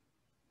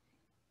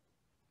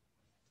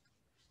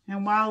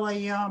 And while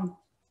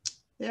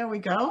there we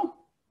go.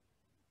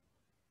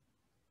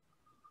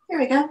 There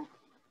we go.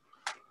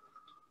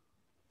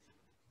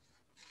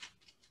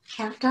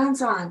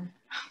 Countdown's on.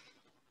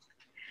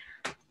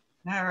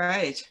 All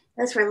right.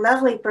 Those were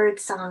lovely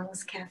bird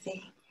songs,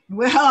 Kathe.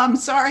 Well, I'm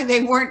sorry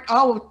they weren't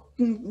all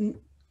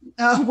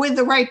with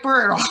the right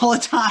bird all the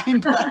time.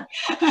 But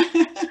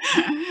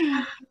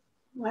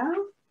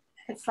well,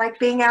 it's like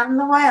being out in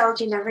the wild.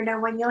 You never know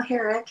when you'll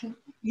hear it.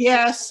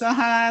 Yes,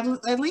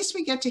 at least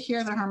we get to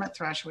hear the hermit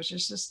thrush, which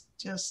is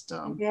just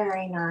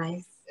very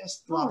nice.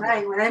 Just all lovely.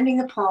 Right, we're ending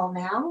the poll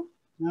now.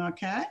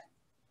 Okay.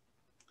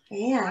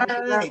 And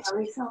right. Our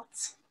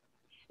results.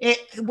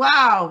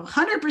 Wow,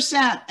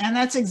 100%, and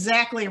that's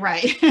exactly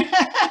right.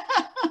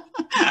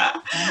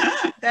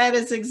 That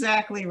is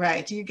exactly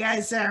right. You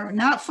guys are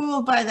not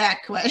fooled by that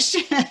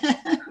question.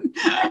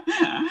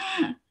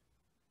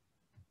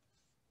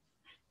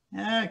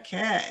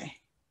 Okay,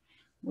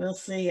 we'll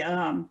see.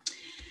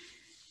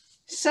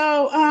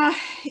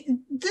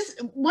 This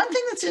one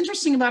thing that's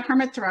interesting about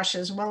hermit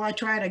thrushes, while I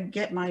try to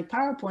get my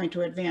PowerPoint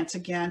to advance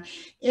again,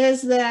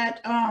 is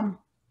that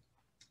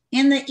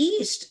in the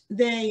east,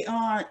 they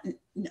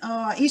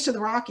east of the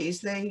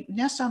Rockies, they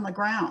nest on the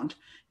ground,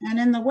 and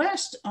in the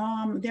west,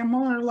 they're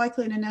more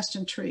likely to nest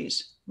in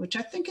trees, which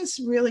I think is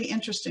really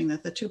interesting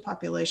that the two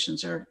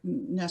populations are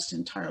nest in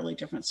entirely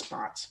different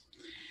spots.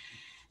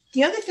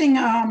 The other thing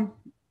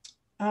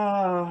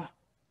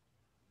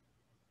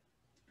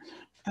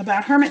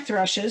about hermit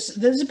thrushes,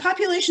 the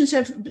populations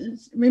have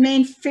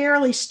remained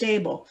fairly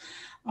stable.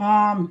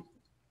 But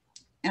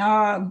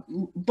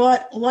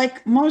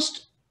like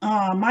most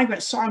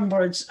migrant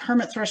songbirds,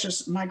 hermit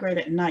thrushes migrate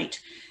at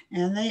night,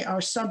 and they are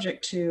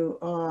subject to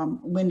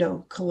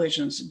window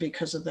collisions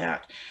because of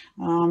that.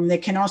 They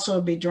can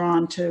also be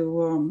drawn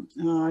to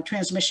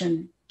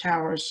transmission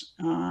towers.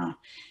 Let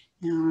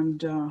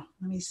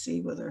me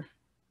see whether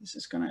this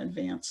is going to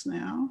advance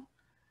now.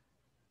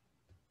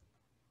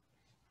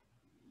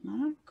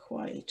 Not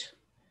quite.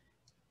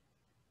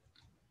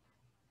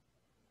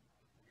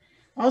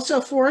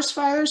 Also, forest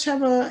fires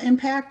have an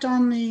impact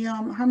on the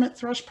hermit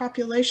thrush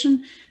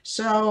population.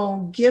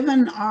 So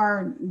given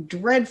our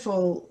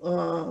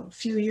dreadful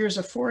few years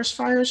of forest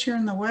fires here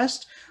in the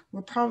West,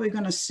 we're probably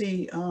going to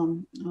see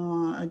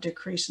a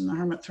decrease in the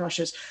hermit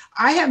thrushes.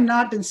 I have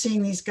not been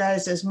seeing these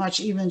guys as much,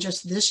 even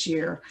just this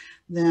year,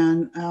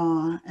 than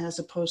as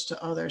opposed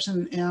to others.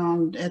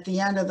 And at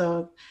the end of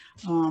the,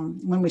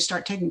 when we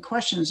start taking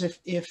questions,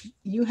 if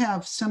you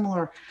have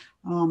similar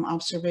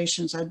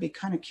observations, I'd be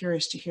kind of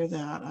curious to hear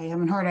that. I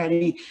haven't heard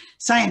any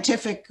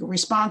scientific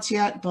response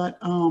yet, but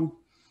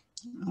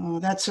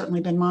that's certainly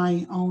been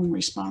my own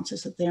response,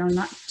 is that they are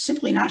not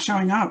simply not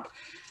showing up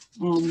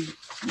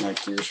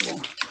like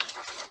usual.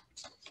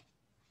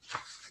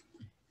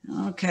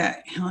 Okay,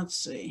 let's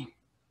see.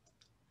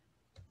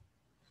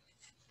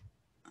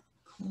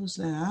 Close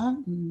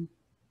that.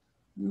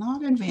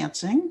 Not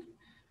advancing.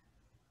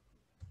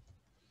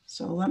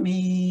 So let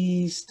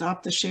me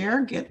stop the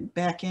share, get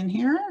back in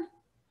here,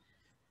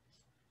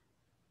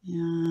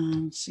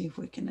 and see if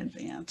we can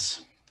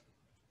advance.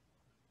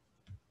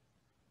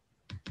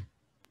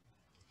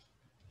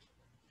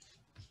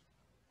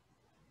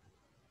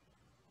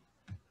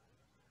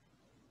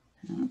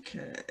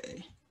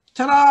 Okay.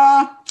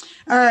 Ta-da!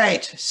 All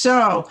right,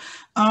 so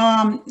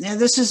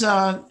this is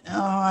an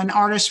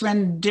artist's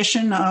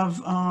rendition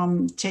of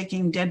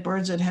taking dead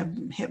birds that have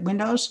hit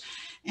windows.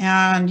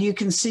 And you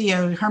can see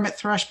a hermit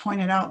thrush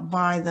pointed out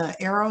by the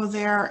arrow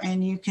there.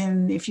 And you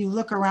can, if you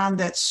look around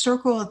that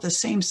circle at the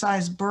same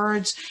size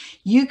birds,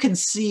 you can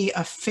see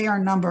a fair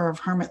number of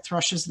hermit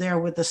thrushes there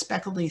with the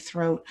speckledy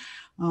throat.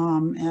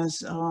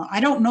 I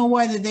don't know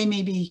whether they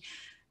may be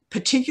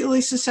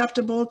particularly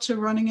susceptible to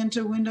running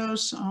into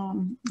windows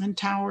and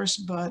towers,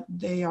 but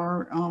they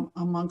are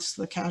amongst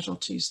the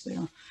casualties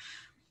there.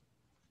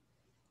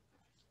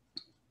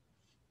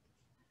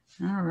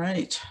 All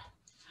right.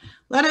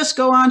 Let us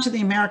go on to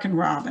the American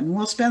robin.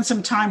 We'll spend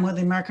some time with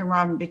the American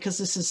robin because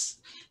this is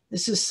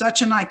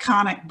such an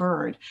iconic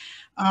bird.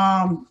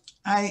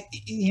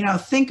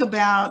 Think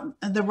about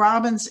the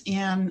robins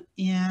in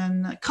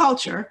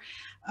culture.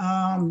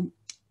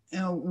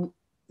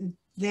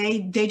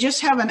 They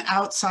just have an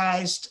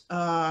outsized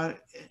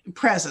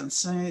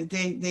presence.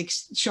 They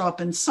show up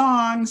in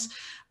songs.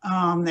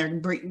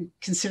 They're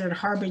considered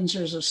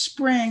harbingers of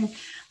spring.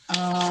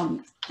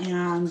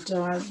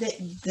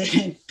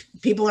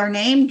 People are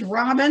named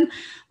Robin,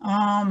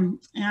 the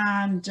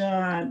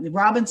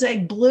robin's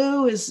egg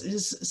blue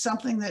is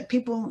something that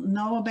people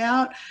know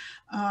about.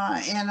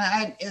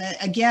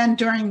 Again,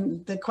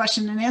 during the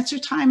question and answer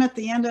time at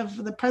the end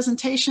of the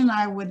presentation,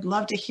 I would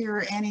love to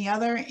hear any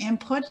other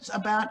input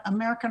about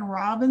American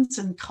robins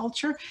and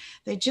culture.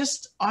 They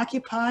just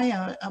occupy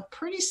a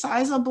pretty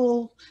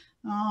sizable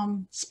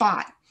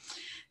spot.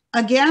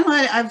 Again,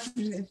 I've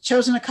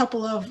chosen a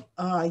couple of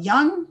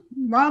young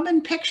robin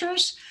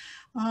pictures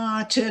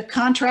to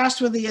contrast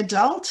with the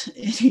adult.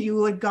 You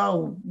would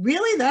go,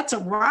 really? That's a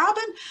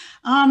robin?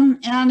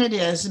 And it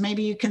is.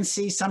 Maybe you can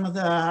see some of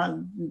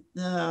the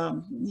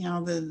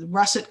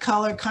russet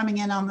color coming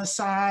in on the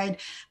side,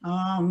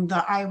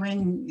 the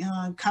eye-ring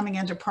coming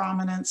into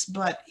prominence.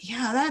 But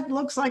yeah, that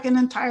looks like an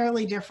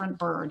entirely different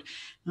bird.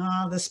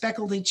 The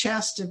speckledy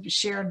chest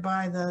shared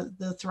by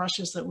the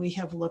thrushes that we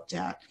have looked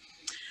at.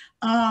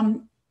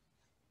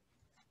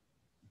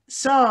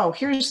 So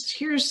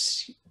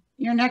here's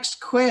your next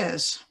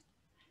quiz.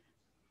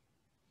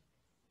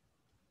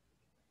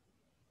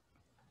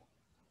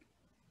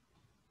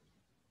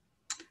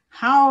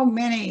 How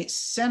many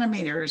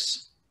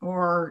centimeters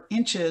or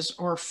inches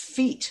or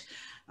feet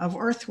of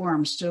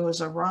earthworms does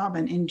a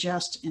robin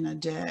ingest in a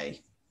day?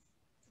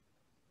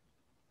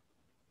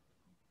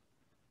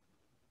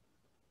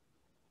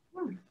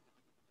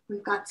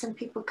 We've got some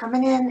people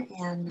coming in,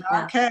 and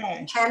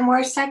okay, 10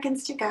 more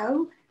seconds to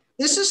go.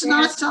 This is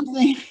not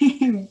something,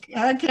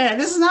 okay,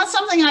 this is not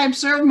something I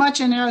observe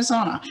much in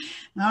Arizona.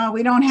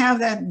 We don't have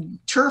that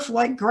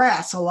turf-like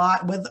grass a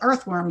lot with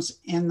earthworms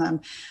in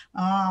them.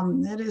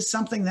 It is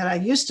something that I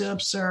used to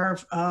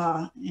observe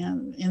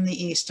in the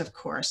East, of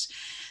course.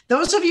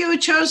 Those of you who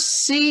chose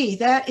C,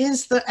 that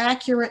is the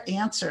accurate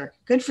answer.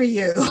 Good for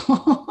you.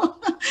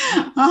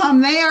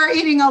 They are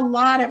eating a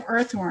lot of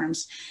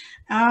earthworms.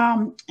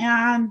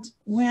 And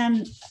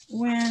when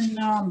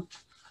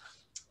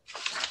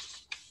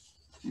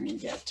let me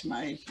get to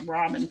my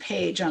robin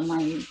page on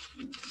my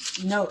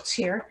notes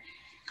here.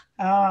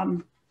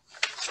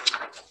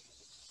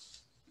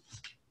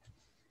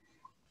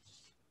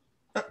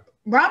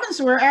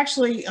 Robins were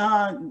actually,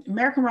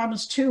 American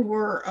robins too,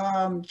 were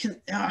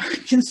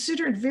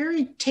considered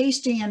very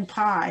tasty in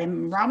pie.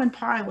 And robin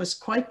pie was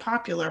quite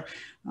popular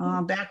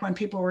back when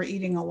people were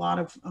eating a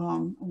lot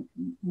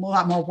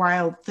more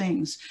wild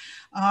things.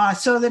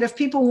 So that if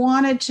people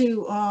wanted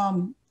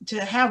to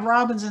have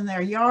robins in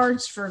their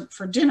yards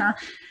for dinner,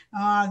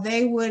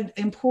 they would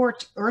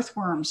import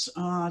earthworms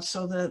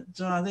so that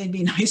they'd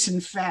be nice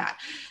and fat.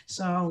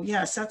 So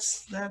yes,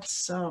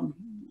 that's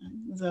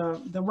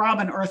the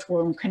robin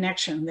earthworm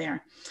connection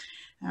there.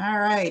 All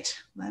right,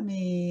 let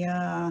me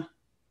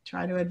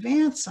try to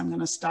advance. I'm going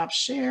to stop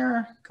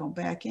share, go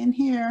back in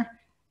here.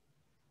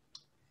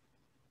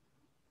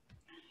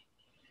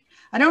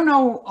 I don't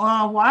know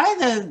why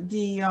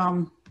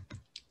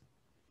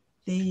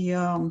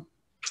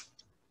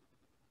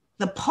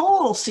the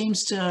poll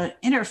seems to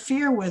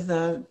interfere with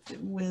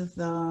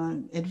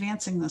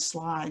advancing the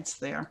slides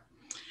there.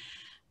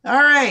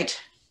 All right,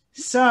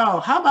 so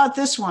how about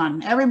this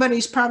one?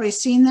 Everybody's probably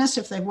seen this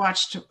if they've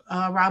watched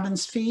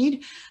robins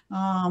feed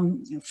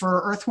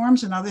for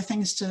earthworms and other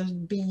things to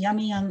be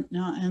yummy in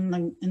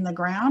the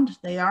ground.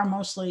 They are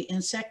mostly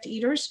insect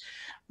eaters.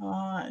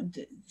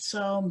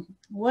 So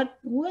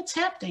what's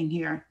happening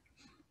here?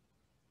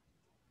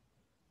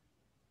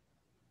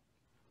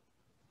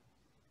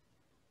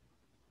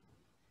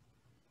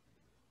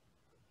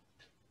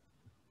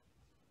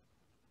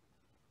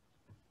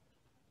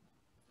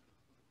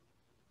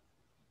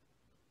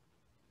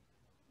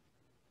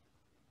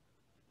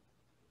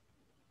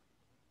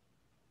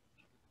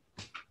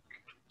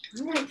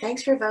 All right,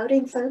 thanks for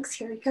voting, folks.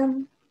 Here we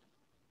come.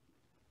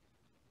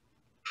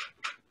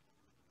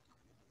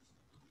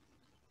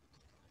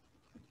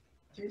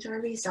 Here's our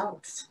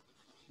results.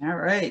 All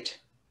right.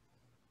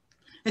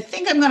 I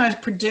think I'm going to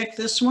predict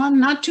this one.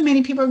 Not too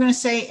many people are going to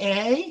say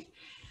A.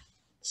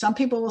 Some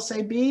people will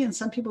say B, and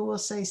some people will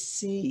say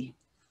C.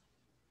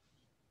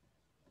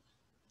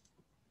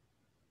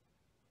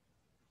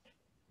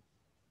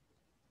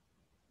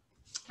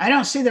 I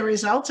don't see the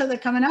results. Are they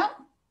coming up?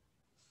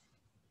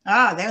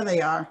 Ah, there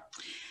they are.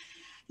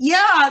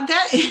 Yeah,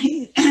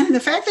 the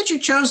fact that you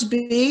chose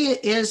B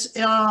is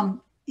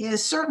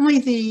certainly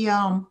the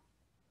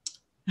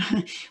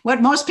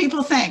what most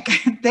people think.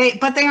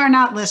 But they are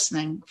not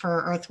listening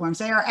for earthworms.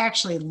 They are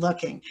actually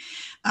looking.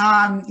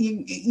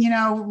 You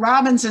know,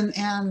 robins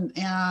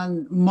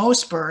and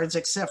most birds,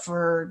 except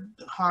for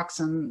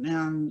hawks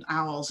and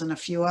owls and a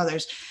few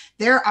others,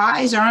 their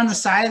eyes are on the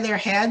side of their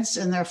heads,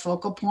 and their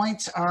focal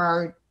points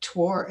are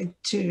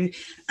to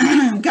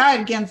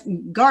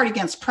guard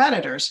against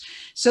predators.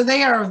 So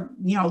they are,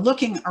 you know,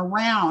 looking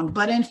around.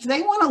 But if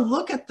they want to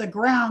look at the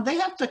ground, they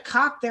have to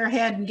cock their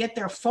head and get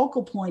their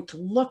focal point to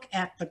look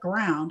at the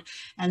ground,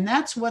 and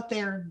that's what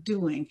they're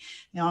doing.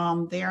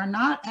 They are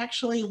not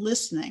actually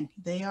listening.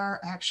 They are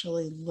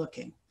actually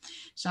looking.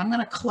 So I'm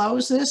going to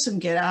close this and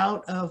get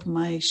out of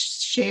my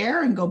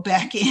share and go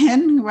back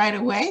in right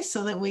away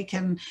so that we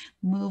can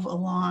move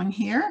along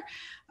here.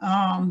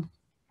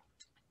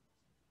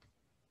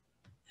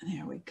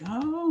 There we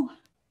go.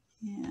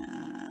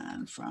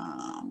 And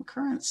from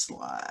current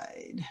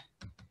slide.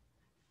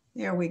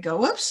 There we go.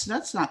 Whoops,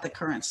 that's not the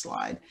current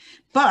slide,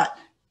 but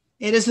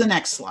it is the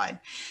next slide.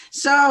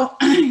 So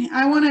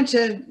I wanted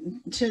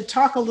to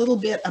talk a little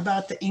bit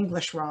about the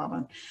English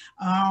robin.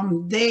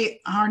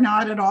 They are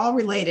not at all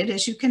related,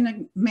 as you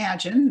can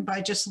imagine,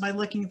 by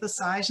looking at the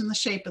size and the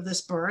shape of this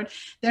bird.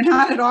 They're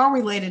not at all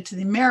related to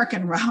the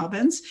American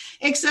robins,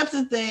 except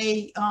that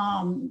they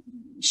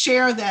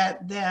share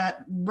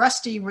that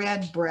rusty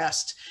red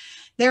breast.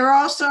 They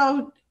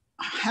also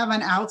have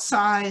an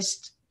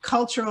outsized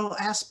cultural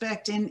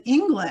aspect in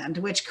England,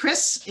 which,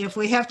 Chris, if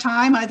we have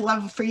time, I'd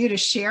love for you to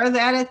share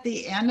that at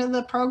the end of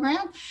the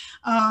program.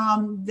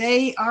 But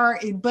they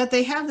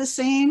have the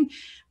same,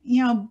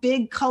 you know,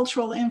 big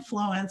cultural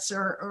influence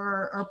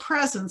or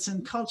presence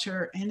in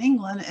culture in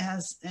England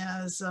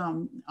as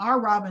our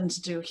robins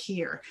do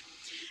here.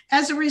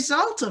 As a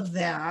result of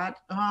that,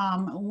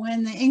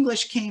 when the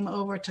English came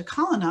over to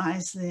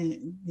colonize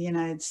the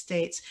United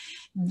States,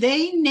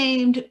 they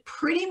named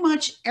pretty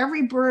much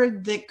every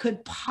bird that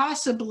could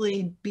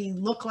possibly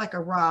look like a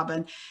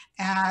robin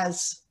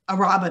as a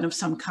robin of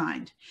some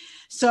kind.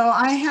 So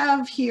I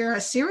have here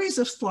a series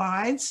of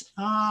slides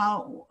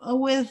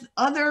with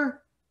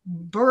other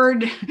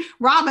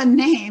robin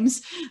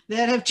names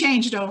that have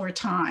changed over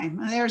time.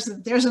 There's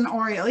an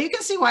oriole. You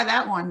can see why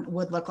that one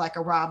would look like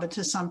a robin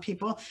to some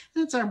people.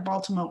 That's our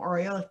Baltimore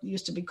oriole. It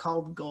used to be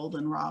called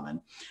golden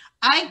robin.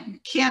 I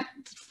can't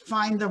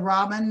find the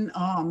robin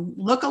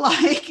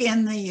look-alike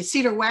in the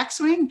cedar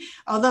waxwing,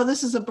 although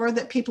this is a bird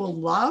that people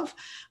love.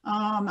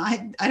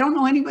 I don't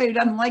know anybody who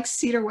doesn't like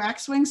cedar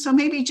waxwing, so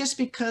maybe just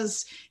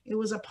because it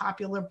was a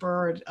popular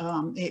bird,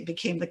 it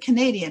became the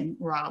Canadian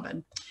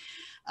robin.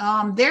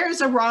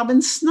 There's a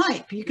robin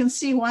snipe. You can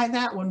see why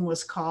that one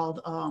was called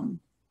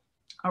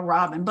a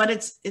robin, but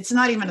it's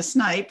not even a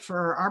snipe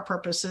for our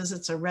purposes.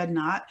 It's a red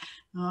knot,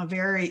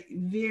 very,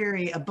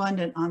 very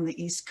abundant on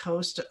the East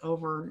Coast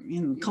over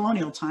in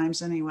colonial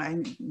times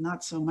anyway,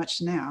 not so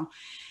much now.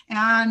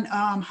 And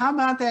how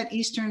about that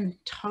eastern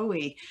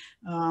towhee?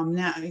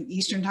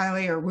 Eastern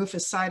towhee or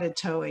rufous-sided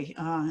towhee,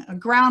 a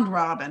ground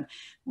robin.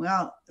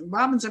 Well,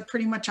 robins are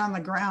pretty much on the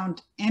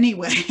ground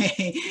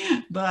anyway,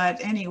 but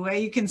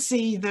anyway, you can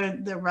see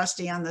the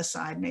rusty on the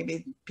side.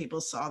 Maybe people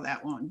saw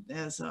that one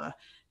as a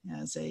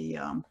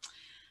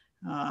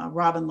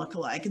robin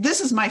lookalike.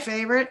 This is my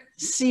favorite,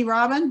 sea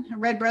robin, a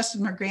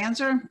red-breasted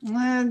merganser.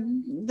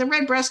 The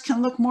red breast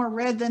can look more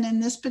red than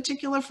in this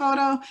particular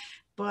photo,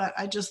 but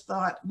I just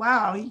thought,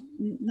 wow,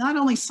 not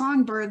only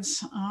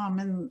songbirds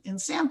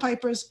and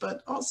sandpipers,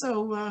 but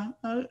also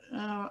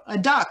a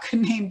duck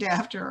named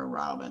after a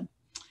robin.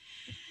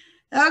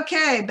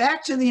 Okay,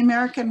 back to the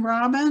American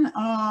robin.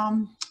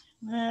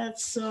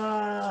 Let's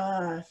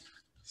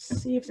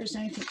see if there's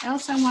anything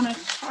else I want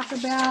to talk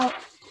about.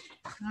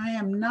 I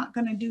am not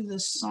going to do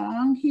this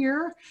song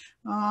here.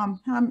 I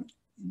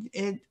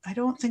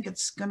don't think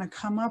it's going to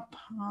come up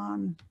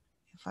on,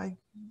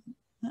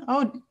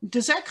 oh,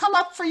 does that come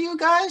up for you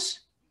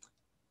guys?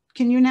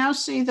 Can you now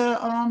see the,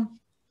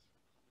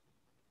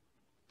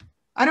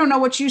 I don't know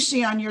what you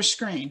see on your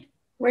screen.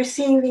 We're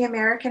seeing the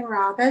American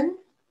robin.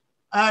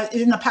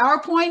 In the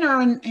PowerPoint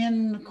or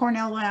in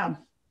Cornell Lab?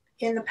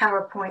 In the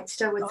PowerPoint,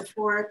 still with the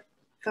 4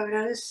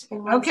 photos.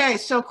 Okay,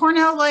 so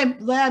Cornell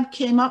Lab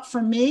came up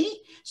for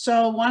me.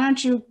 So why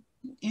don't you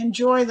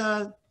enjoy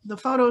the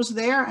photos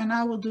there, and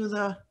I will do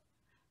the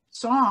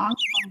song.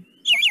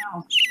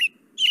 Wow.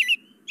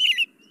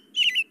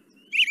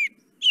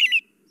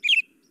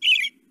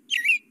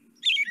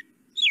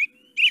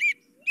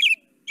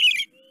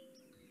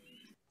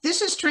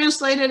 This is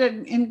translated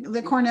in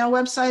the Cornell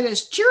website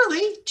as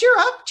cheerily, cheer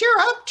up,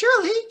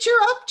 cheerily, cheer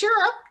up,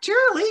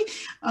 cheerily.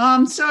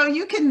 So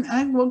you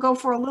can, we'll go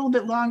for a little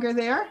bit longer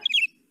there.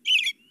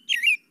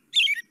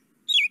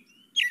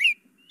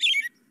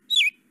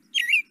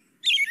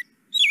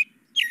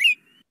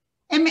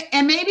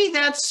 And maybe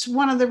that's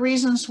one of the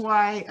reasons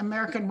why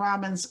American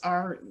robins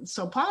are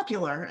so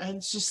popular.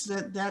 It's just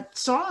that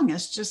song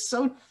is just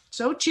so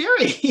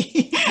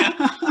cheery.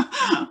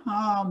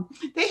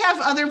 They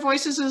have other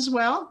voices as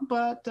well,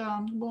 but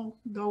we'll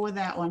go with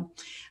that one.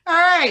 All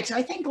right,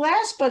 I think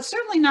last but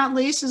certainly not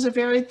least is a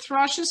varied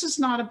thrush. This is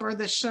not a bird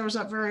that shows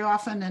up very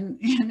often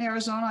in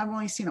Arizona. I've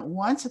only seen it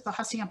once at the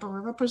Hassayampa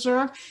River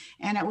Preserve,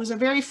 and it was a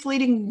very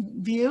fleeting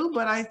view,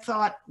 but I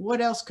thought,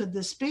 what else could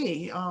this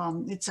be?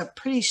 It's a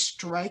pretty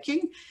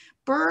striking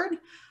bird.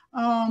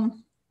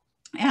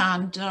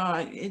 And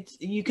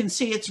you can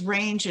see its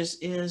range is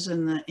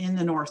in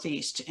the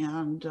Northeast,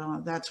 and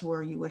that's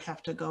where you would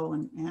have to go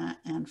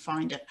and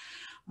find it.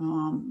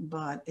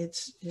 But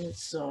it's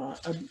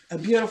a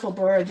beautiful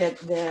bird.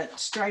 That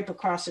stripe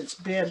across its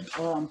bib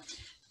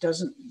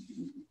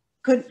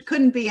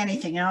couldn't be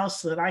anything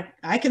else that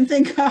I can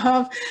think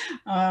of.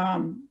 Yeah,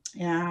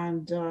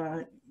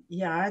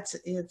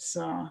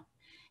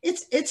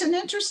 it's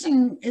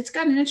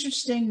got an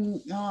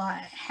interesting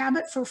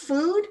habit for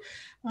food.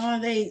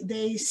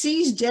 They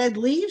seize dead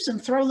leaves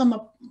and throw them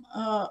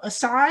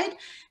aside,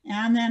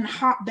 and then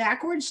hop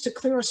backwards to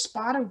clear a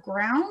spot of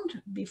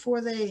ground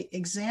before they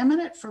examine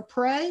it for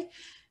prey.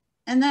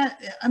 And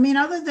that, I mean,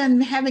 other than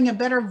having a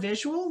better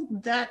visual,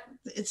 that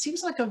it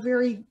seems like a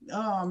very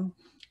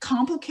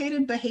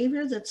complicated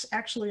behavior that's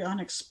actually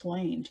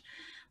unexplained.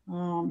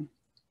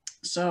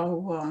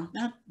 So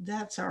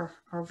that's our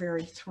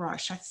varied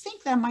thrush. I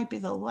think that might be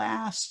the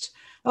last.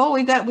 Oh,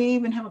 we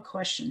even have a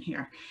question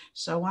here.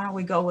 So why don't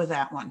we go with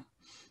that one?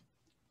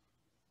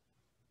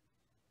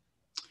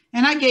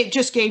 And I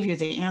just gave you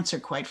the answer,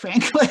 quite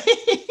frankly.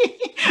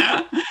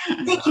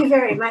 Thank you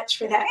very much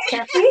for that,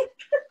 Kathe.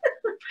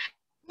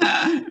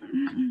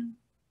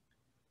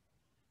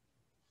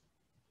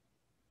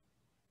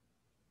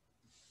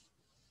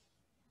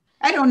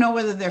 I don't know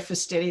whether they're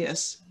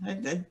fastidious.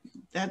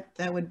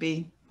 That would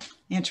be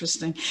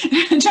interesting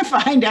to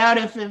find out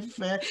if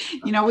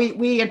you know,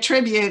 we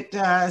attribute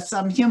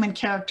some human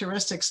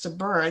characteristics to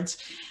birds.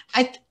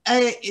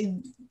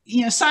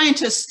 You know,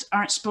 scientists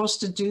aren't supposed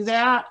to do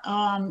that,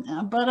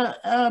 but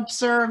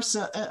observers,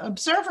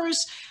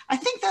 I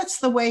think that's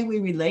the way we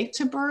relate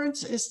to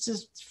birds, is to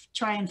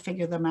try and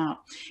figure them out.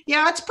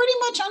 Yeah, it's pretty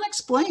much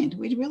unexplained.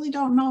 We really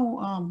don't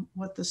know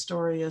what the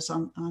story is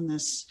on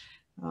this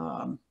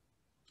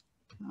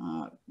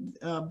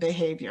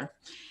behavior.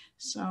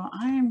 So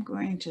I am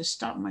going to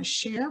stop my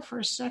share for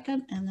a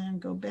second and then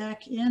go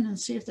back in and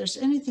see if there's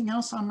anything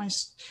else on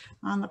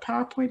the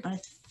PowerPoint, but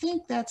I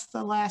think that's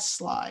the last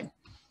slide.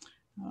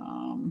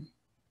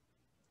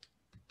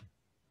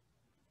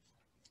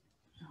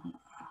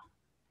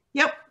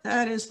 Yep,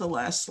 that is the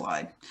last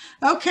slide.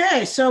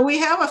 Okay, so we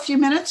have a few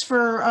minutes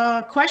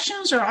for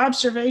questions or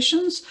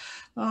observations.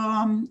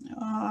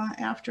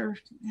 After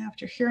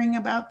hearing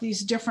about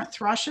these different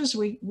thrushes,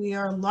 we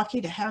are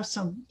lucky to have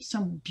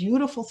some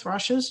beautiful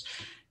thrushes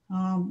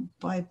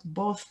by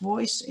both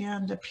voice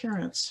and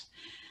appearance.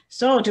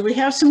 So do we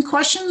have some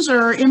questions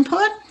or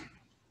input?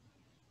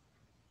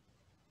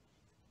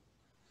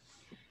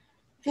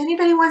 If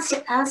anybody wants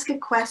to ask a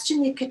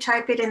question, you could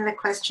type it in the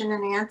question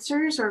and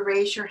answers or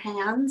raise your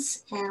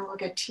hands and we'll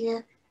get to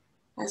you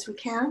as we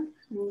can.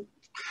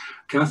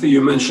 Kathe, you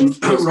mentioned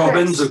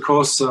robins. Of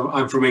course,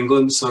 I'm from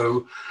England,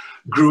 so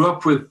grew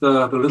up with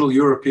the little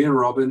European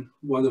robin,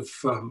 one of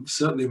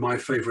certainly my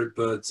favorite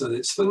birds, and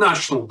it's the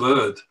national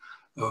bird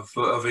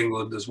of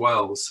England as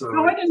well. So,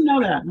 oh, I didn't know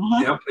that.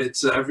 Yep,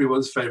 it's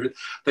everyone's favorite.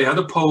 They had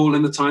a poll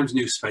in the Times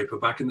newspaper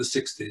back in the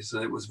 60s,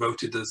 and it was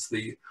voted as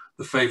the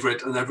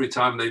favorite, and every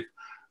time they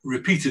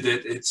repeated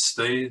it, it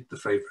stayed the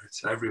favorite,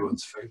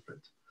 everyone's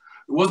favorite.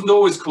 It wasn't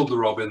always called the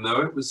robin,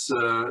 though. It was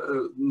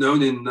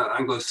known in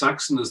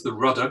Anglo-Saxon as the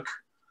ruddock,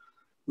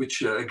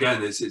 which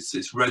again is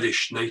its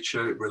reddish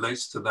nature. It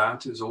relates to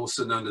that. It was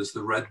also known as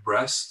the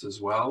redbreast as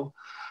well.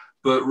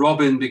 But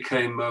robin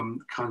became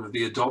kind of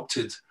the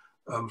adopted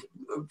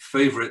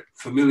favorite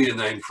familiar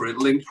name for it,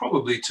 linked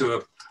probably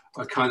to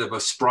a kind of a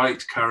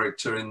sprite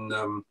character in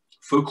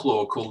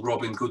folklore called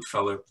Robin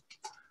Goodfellow.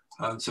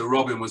 And so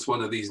Robin was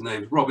one of these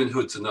names. Robin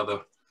Hood's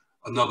another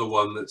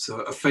one that's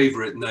a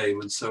favorite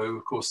name, and so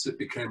of course it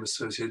became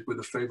associated with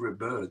a favorite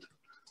bird.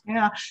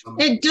 Yeah,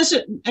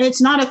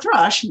 it's not a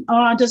thrush.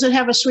 Does it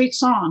have a sweet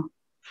song?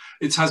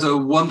 It has a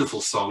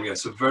wonderful song,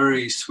 yes, a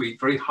very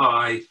sweet, very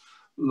high,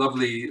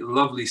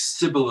 lovely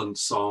sibilant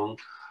song.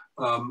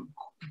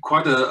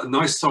 Quite a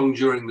nice song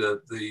during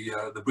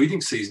the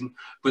breeding season,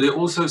 but it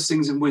also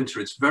sings in winter.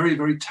 It's very,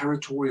 very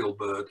territorial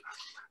bird.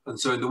 And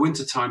so in the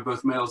wintertime,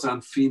 both males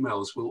and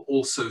females will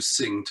also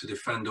sing to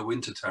defend a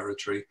winter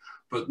territory,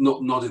 but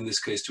not in this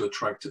case to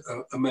attract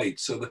a mate.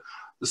 So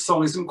the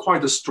song isn't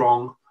quite as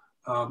strong.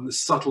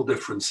 There's subtle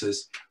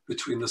differences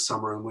between the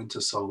summer and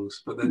winter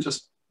songs, but they're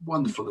just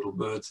wonderful little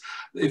birds.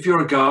 If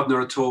you're a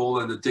gardener at all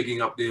and are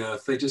digging up the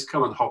earth, they just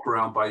come and hop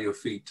around by your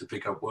feet to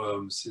pick up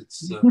worms.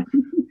 It's,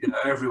 you know,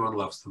 everyone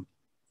loves them.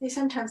 They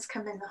sometimes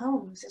come in the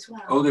homes as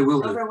well. Oh, they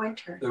will do. Over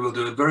winter. They will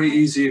do it. Very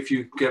easy if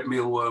you get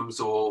mealworms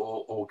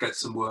or get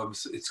some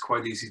worms. It's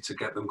quite easy to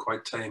get them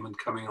quite tame and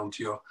coming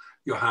onto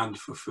your hand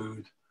for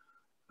food.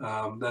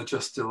 They're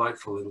just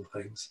delightful little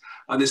things.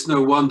 And it's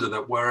no wonder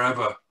that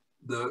wherever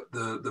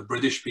the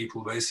British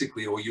people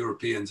basically, or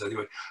Europeans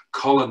anyway,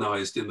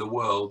 colonized in the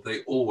world,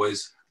 they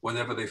always,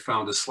 whenever they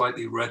found a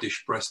slightly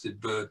reddish breasted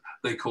bird,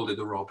 they called it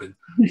a robin.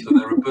 So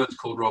there are birds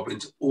called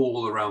robins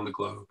all around the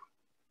globe.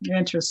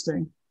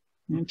 Interesting.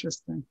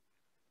 Interesting.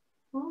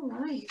 All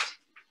right.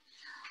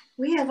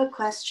 We have a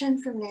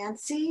question from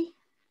Nancy.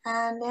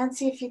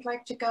 Nancy, if you'd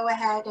like to go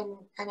ahead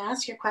and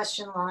ask your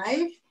question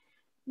live.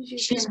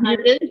 She's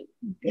muted,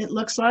 it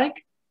looks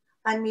like.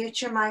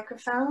 Unmute your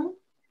microphone.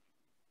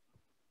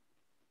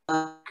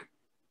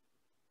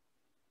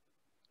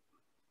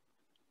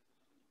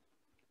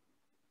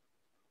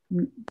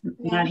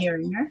 Not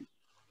hearing her.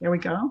 There we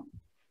go.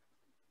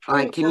 All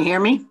right, can you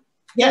hear me?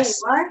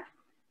 Yes. There you are.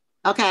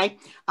 Okay.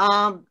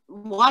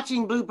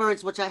 Watching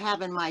bluebirds, which I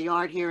have in my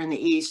yard here in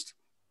the east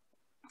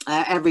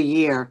every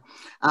year,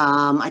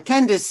 I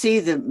tend to see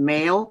the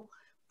male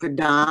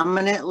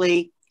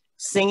predominantly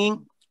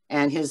singing,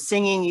 and his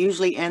singing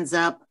usually ends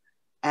up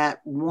at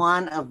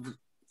one of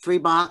 3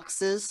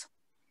 boxes,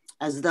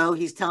 as though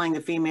he's telling the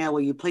female,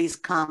 will you please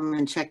come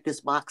and check this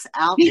box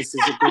out? This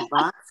is a good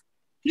box.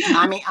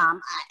 I mean,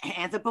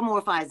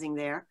 anthropomorphizing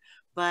there,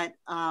 but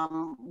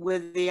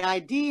with the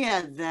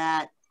idea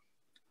that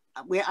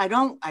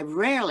I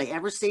rarely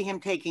ever see him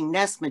taking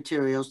nest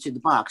materials to the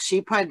box. She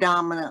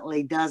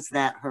predominantly does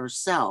that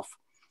herself.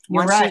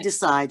 Once she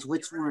decides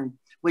which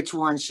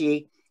one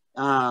she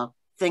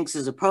thinks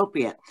is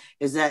appropriate.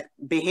 Is that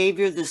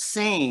behavior the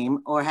same,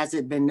 or has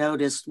it been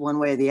noticed one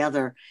way or the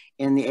other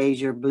in the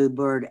azure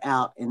bluebird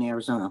out in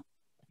Arizona?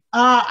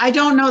 I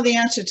don't know the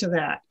answer to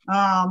that.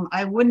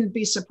 I wouldn't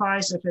be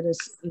surprised if it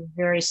is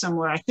very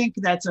similar. I think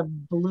that's a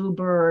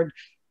bluebird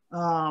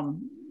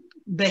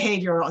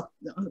behavior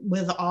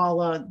with all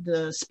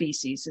the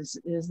species.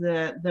 Is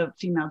the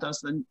female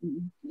does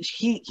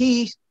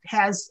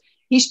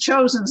he's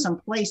chosen some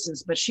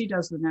places, but she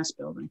does the nest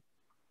building.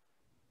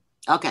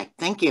 Okay,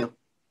 thank you.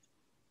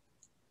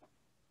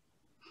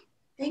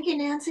 Thank you,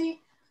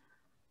 Nancy.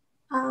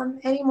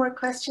 Any more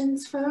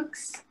questions,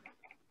 folks?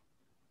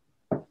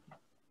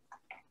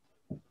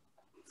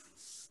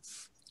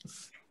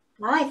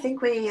 Well, I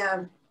think we've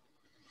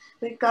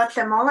got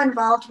them all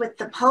involved with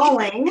the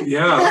polling.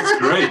 Yeah, that's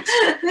great.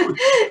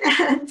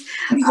 And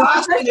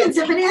all the questions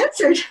have been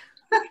answered.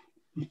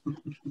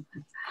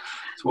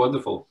 It's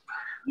wonderful.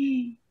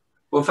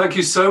 Well, thank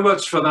you so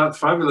much for that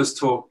fabulous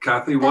talk,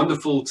 Kathe.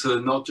 Wonderful to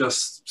not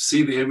just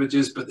see the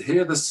images, but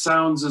hear the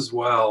sounds as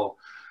well.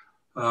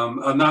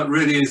 And that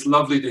really is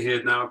lovely to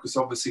hear now, because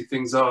obviously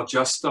things are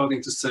just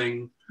starting to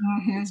sing.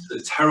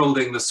 It's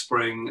heralding the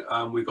spring.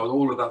 We've got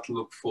all of that to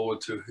look forward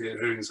to,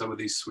 hearing some of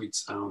these sweet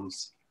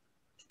sounds.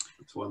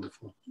 It's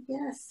wonderful.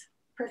 Yes,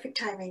 perfect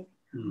timing.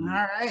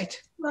 All right.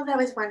 Well, that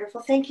was wonderful.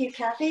 Thank you,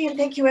 Kathe, and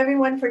thank you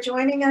everyone for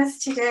joining us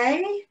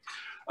today.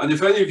 And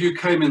if any of you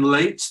came in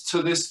late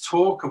to this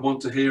talk and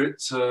want to hear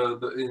it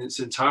in its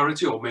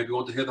entirety, or maybe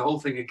want to hear the whole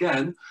thing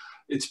again,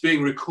 it's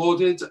being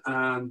recorded,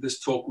 and this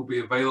talk will be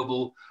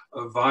available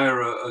via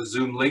a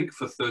Zoom link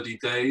for 30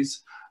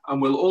 days.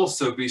 And we'll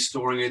also be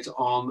storing it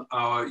on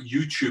our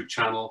YouTube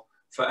channel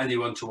for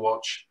anyone to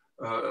watch,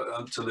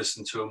 to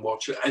listen to and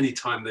watch at any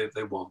time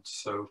they want.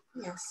 So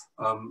yes,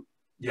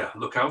 yeah,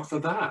 look out for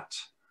that.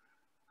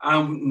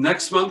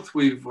 Next month,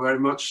 we're very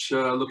much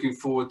looking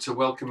forward to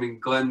welcoming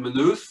Glenn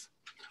Maynooth,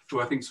 who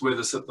I think is with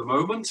us at the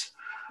moment.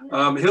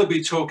 He'll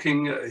be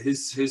talking,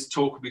 his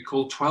talk will be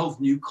called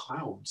 12 New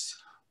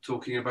Clouds,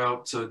 talking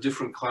about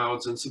different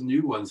clouds and some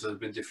new ones that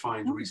have been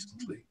defined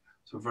recently.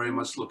 So very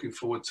much looking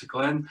forward to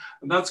Glenn.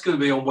 And that's going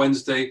to be on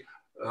Wednesday,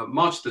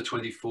 March the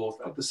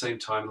 24th at the same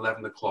time,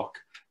 11 o'clock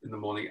in the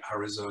morning,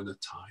 Arizona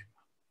time.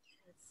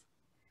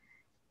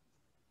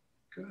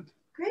 Good.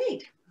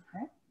 Great.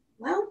 Okay.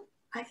 Well,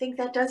 I think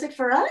that does it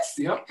for us.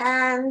 Yep.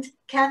 And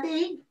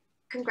Kathe,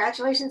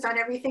 congratulations on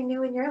everything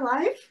new in your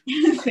life.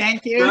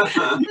 Thank you.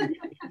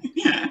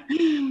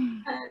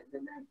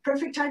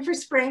 Perfect time for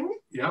spring.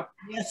 Yep.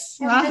 Yes.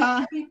 And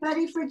thank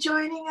everybody for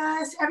joining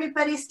us.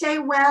 Everybody stay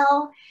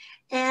well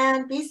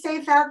and be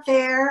safe out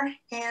there.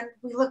 And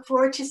we look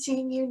forward to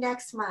seeing you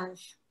next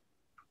month.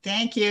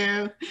 Thank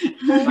you.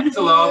 Thanks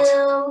a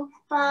lot.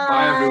 Bye.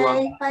 Bye,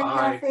 everyone. Bye,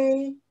 Bye.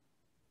 Kathe.